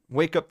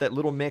wake up that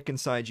little Mick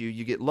inside you,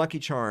 you get Lucky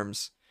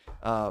Charms.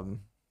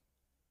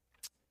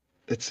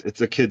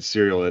 It's a kid's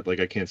cereal. Like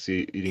I can't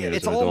see eating it as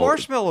It's an all adult.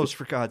 marshmallows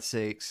for God's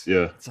sakes.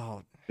 Yeah, It's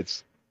all.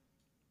 it's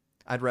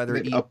I'd rather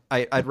Maybe eat. up-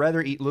 I'd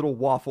rather eat little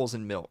waffles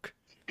and milk.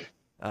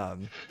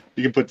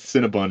 you can put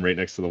Cinnabon right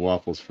next to the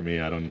waffles for me.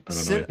 I don't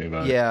know anything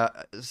about it. Yeah.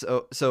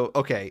 So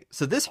okay.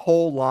 So this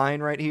whole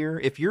line right here,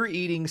 if you're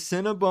eating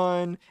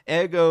Cinnabon,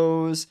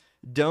 Eggos,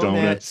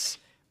 donuts,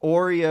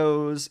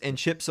 Oreos, and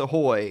Chips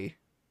Ahoy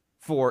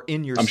for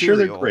in your I'm cereal,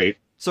 sure they're great.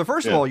 So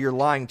first of Yeah. all, you're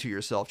lying to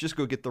yourself. Just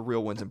go get the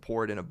real ones and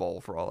pour it in a bowl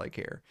for all I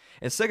care.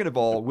 And second of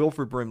all,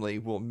 Wilford Brimley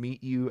will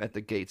meet you at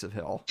the gates of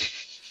hell.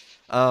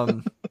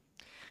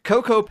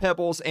 Cocoa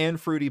Pebbles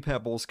and Fruity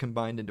Pebbles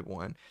combined into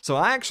one. So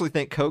I actually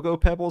think Cocoa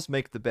Pebbles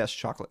make the best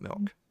chocolate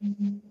milk.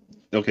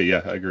 Okay,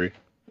 yeah, I agree.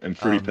 And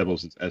Fruity Um,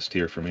 Pebbles is S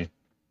tier for me.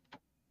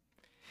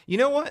 You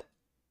know what?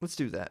 Let's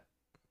do that.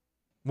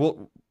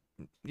 Well,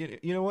 you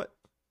know what?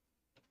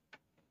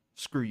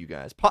 Screw you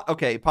guys.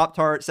 Okay, Pop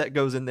Tarts, that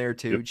goes in there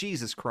too. Yep.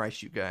 Jesus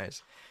Christ, you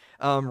guys.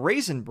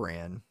 Raisin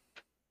Bran.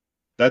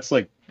 That's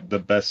like the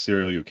best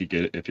cereal you could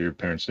get if your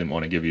parents didn't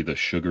want to give you the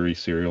sugary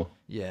cereal.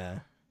 Yeah.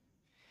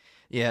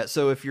 Yeah,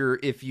 so if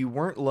you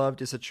weren't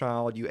loved as a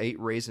child, you ate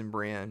Raisin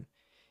Bran.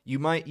 You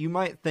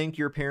might thank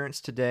your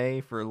parents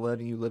today for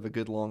letting you live a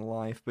good long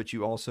life, but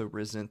you also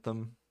resent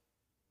them.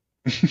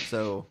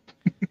 So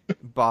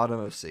bottom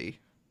of C.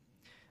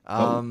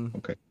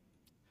 Okay.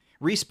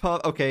 Reese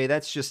Puff. Okay,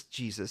 that's just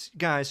Jesus,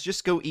 guys.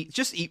 Just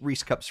eat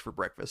Reese cups for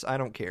breakfast. I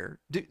don't care.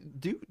 Do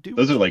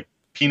Those are like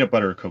peanut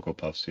butter Cocoa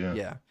Puffs, yeah.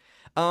 yeah.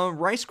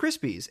 Rice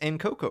Krispies and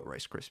Cocoa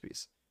Rice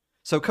Krispies.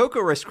 So Cocoa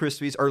Rice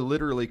Krispies are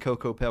literally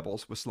Cocoa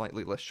Pebbles with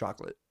slightly less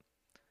chocolate,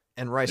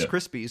 and Rice Yeah.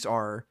 Krispies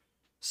are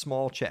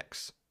small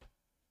checks.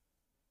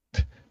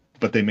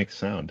 But they make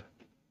sound.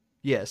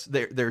 Yes,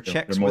 they're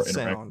checks more with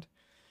interact-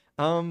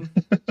 sound.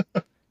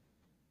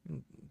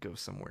 Go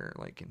somewhere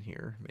like in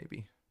here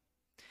maybe.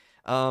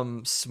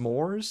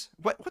 S'mores.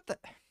 What the?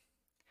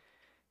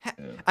 Yeah.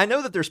 I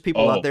know that there's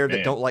people Oh, out there that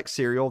man. don't like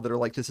cereal that are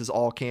like, this is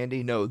all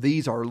candy. No,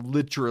 these are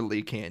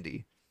literally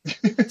candy.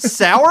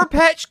 Sour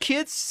Patch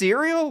Kids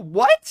cereal?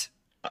 What?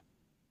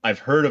 I've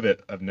heard of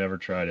it. I've never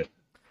tried it.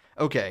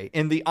 Okay,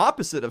 and the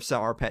opposite of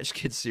Sour Patch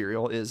Kids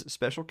cereal is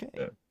Special K.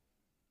 Yeah.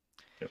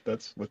 Yep,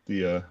 that's with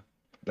the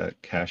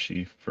that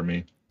cashy for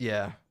me.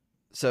 Yeah.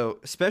 So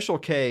Special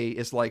K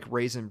is like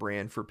Raisin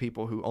Bran for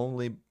people who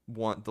only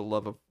want the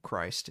love of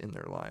Christ in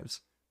their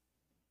lives.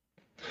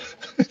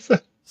 Is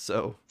that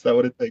So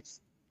what it takes?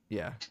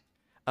 yeah.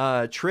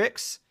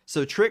 Trix.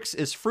 So Trix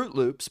is Fruit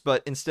Loops,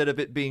 but instead of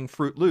it being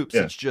Fruit Loops,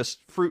 Yeah. it's just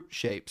fruit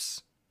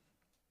shapes.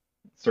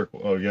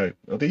 Circle. Oh yeah.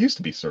 Oh, they used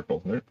to be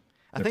circle.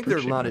 I think fruit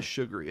they're shape not now. as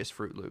sugary as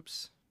Fruit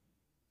Loops.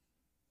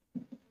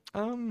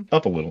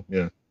 Up a little.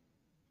 Yeah.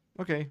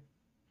 Okay.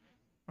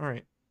 All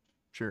right.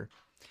 Sure.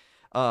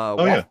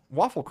 Oh yeah.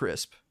 Waffle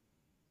Crisp.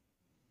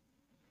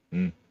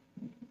 Might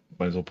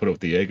as well put it with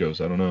the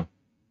Eggos. I don't know.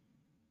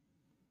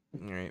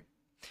 All right.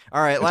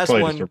 All right, It's last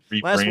probably one. just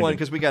a Last one rebranding.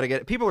 because we got to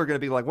get it. People are going to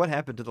be like, what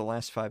happened to the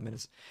last 5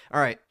 minutes? All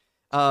right.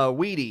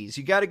 Wheaties.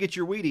 You got to get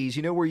your Wheaties.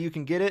 You know where you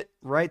can get it?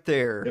 Right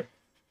there. Yep.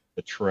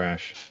 The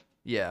trash.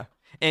 Yeah.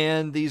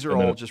 And these are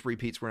And then all just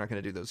repeats. We're not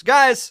going to do those.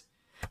 Guys,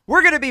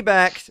 we're going to be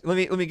back.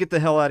 Let me get the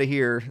hell out of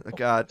here.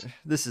 God,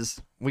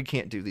 we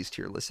can't do these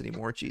tier lists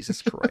anymore.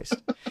 Jesus Christ.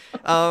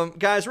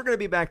 Guys, we're going to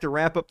be back to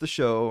wrap up the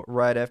show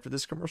right after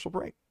this commercial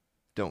break.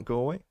 Don't go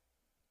away.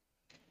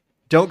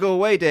 Don't go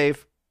away,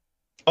 Dave.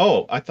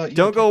 Oh, I thought you.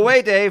 Don't go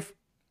away, Dave.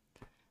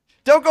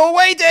 Don't go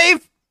away,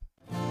 Dave.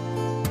 I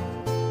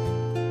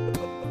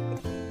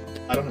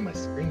don't have my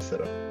screen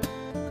set up.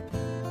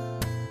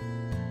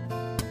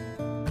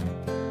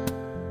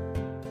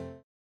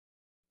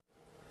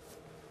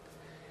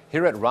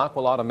 Here at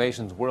Rockwell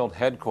Automation's world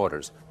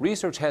headquarters,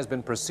 research has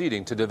been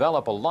proceeding to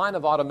develop a line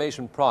of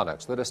automation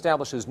products that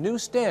establishes new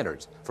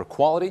standards for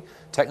quality,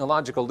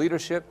 technological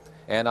leadership,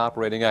 and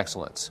operating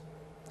excellence.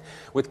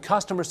 With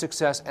customer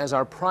success as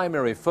our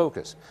primary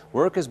focus,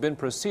 work has been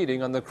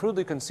proceeding on the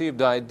crudely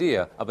conceived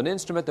idea of an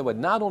instrument that would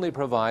not only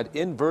provide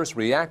inverse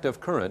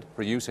reactive current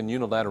for use in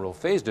unilateral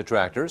phase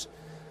detractors,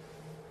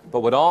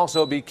 but would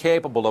also be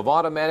capable of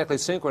automatically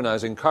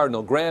synchronizing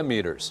cardinal gram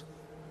meters.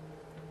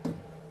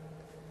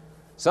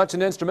 Such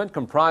an instrument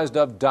comprised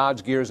of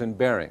Dodge gears and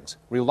bearings,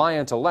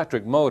 Reliant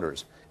electric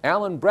motors,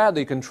 Allen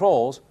Bradley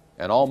controls,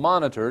 and all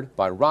monitored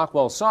by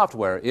Rockwell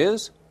software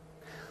is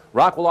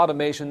Rockwell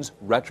Automation's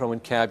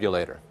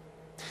Retro-Encabulator.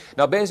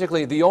 Now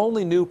basically, the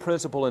only new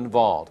principle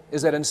involved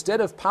is that instead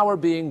of power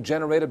being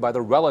generated by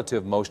the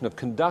relative motion of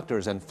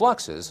conductors and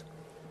fluxes,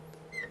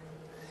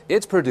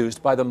 it's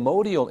produced by the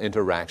modial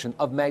interaction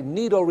of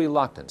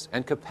magnetoreluctance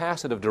and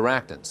capacitive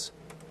diractance.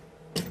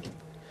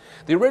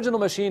 The original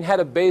machine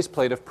had a base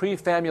plate of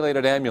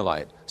prefamulated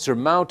amulite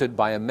surmounted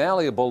by a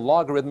malleable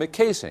logarithmic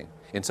casing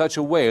in such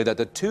a way that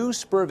the two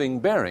spurving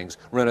bearings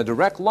were in a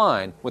direct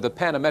line with a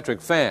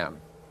panametric fam.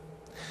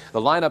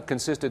 The lineup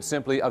consisted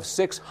simply of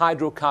 6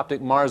 hydrocoptic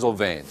Marsal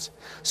vanes,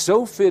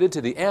 so fitted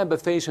to the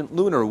ambifacient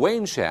lunar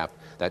wane shaft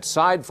that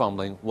side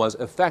fumbling was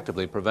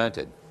effectively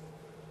prevented.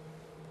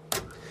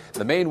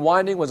 The main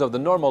winding was of the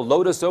normal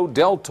Lotus O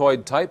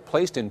deltoid type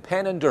placed in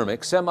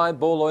panendermic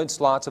semi-boloid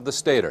slots of the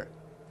stator.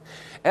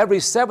 Every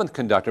 7th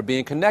conductor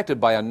being connected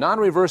by a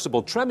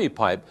non-reversible Tremi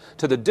pipe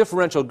to the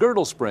differential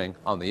girdle spring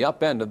on the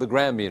up end of the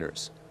gram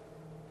meters.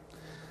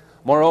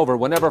 Moreover,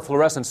 whenever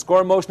fluorescent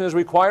score motion is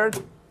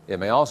required, it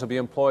may also be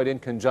employed in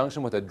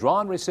conjunction with a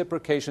drawn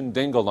reciprocation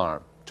dingle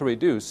arm to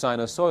reduce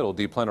sinusoidal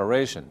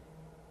depleneration.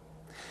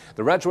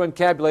 The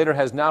Retro-Encabulator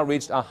has now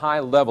reached a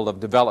high level of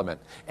development,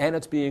 and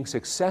it's being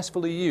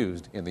successfully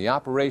used in the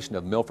operation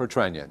of Milford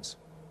trunnions.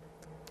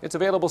 It's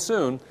available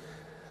soon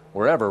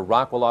wherever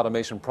Rockwell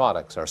Automation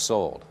products are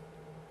sold.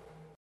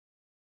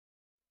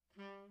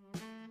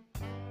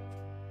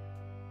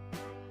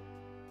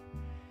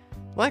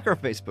 Like our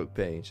Facebook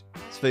page.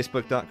 It's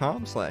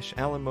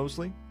facebook.com/Alan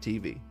Mosley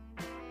TV.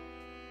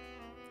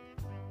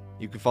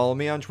 You can follow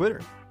me on Twitter.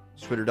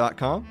 It's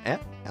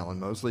twitter.com/Alan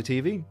Mosley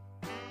TV.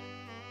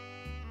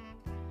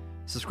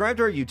 Subscribe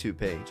to our YouTube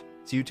page.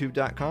 It's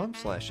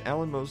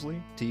youtube.com/Alan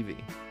Mosley TV.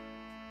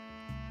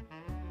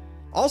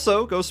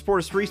 Also, go support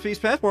us Free Speech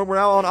Passport. We're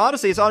now on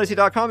Odyssey. It's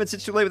odyssey.com.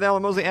 It's Too Late with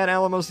Alan Mosley at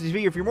Alan Mosley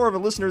TV. If you're more of a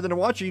listener than a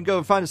watcher, you can go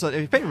and find us on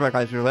paperback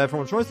live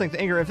from choice. Thanks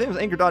to Anchor FM. It's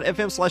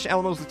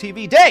anchor.fm/Alan Mosley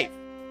TV.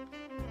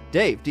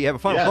 Dave, do you have a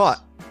final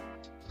thought?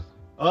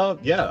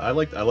 Yeah, I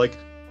like a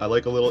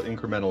little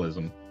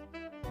incrementalism.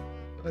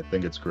 I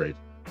think it's great.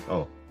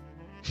 Oh,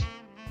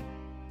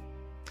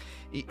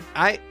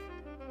 I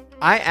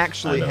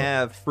actually I know.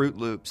 have Fruit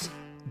Loops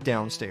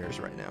downstairs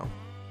right now.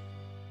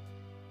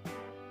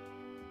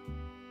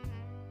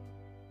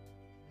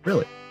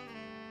 really?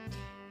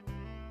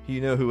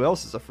 You know who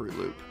else is a Fruit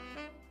Loop?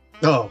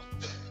 Oh.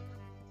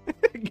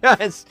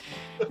 Guys,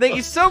 thank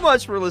you so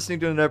much for listening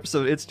to an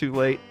episode of It's Too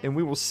Late, and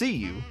we will see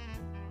you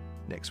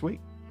next week.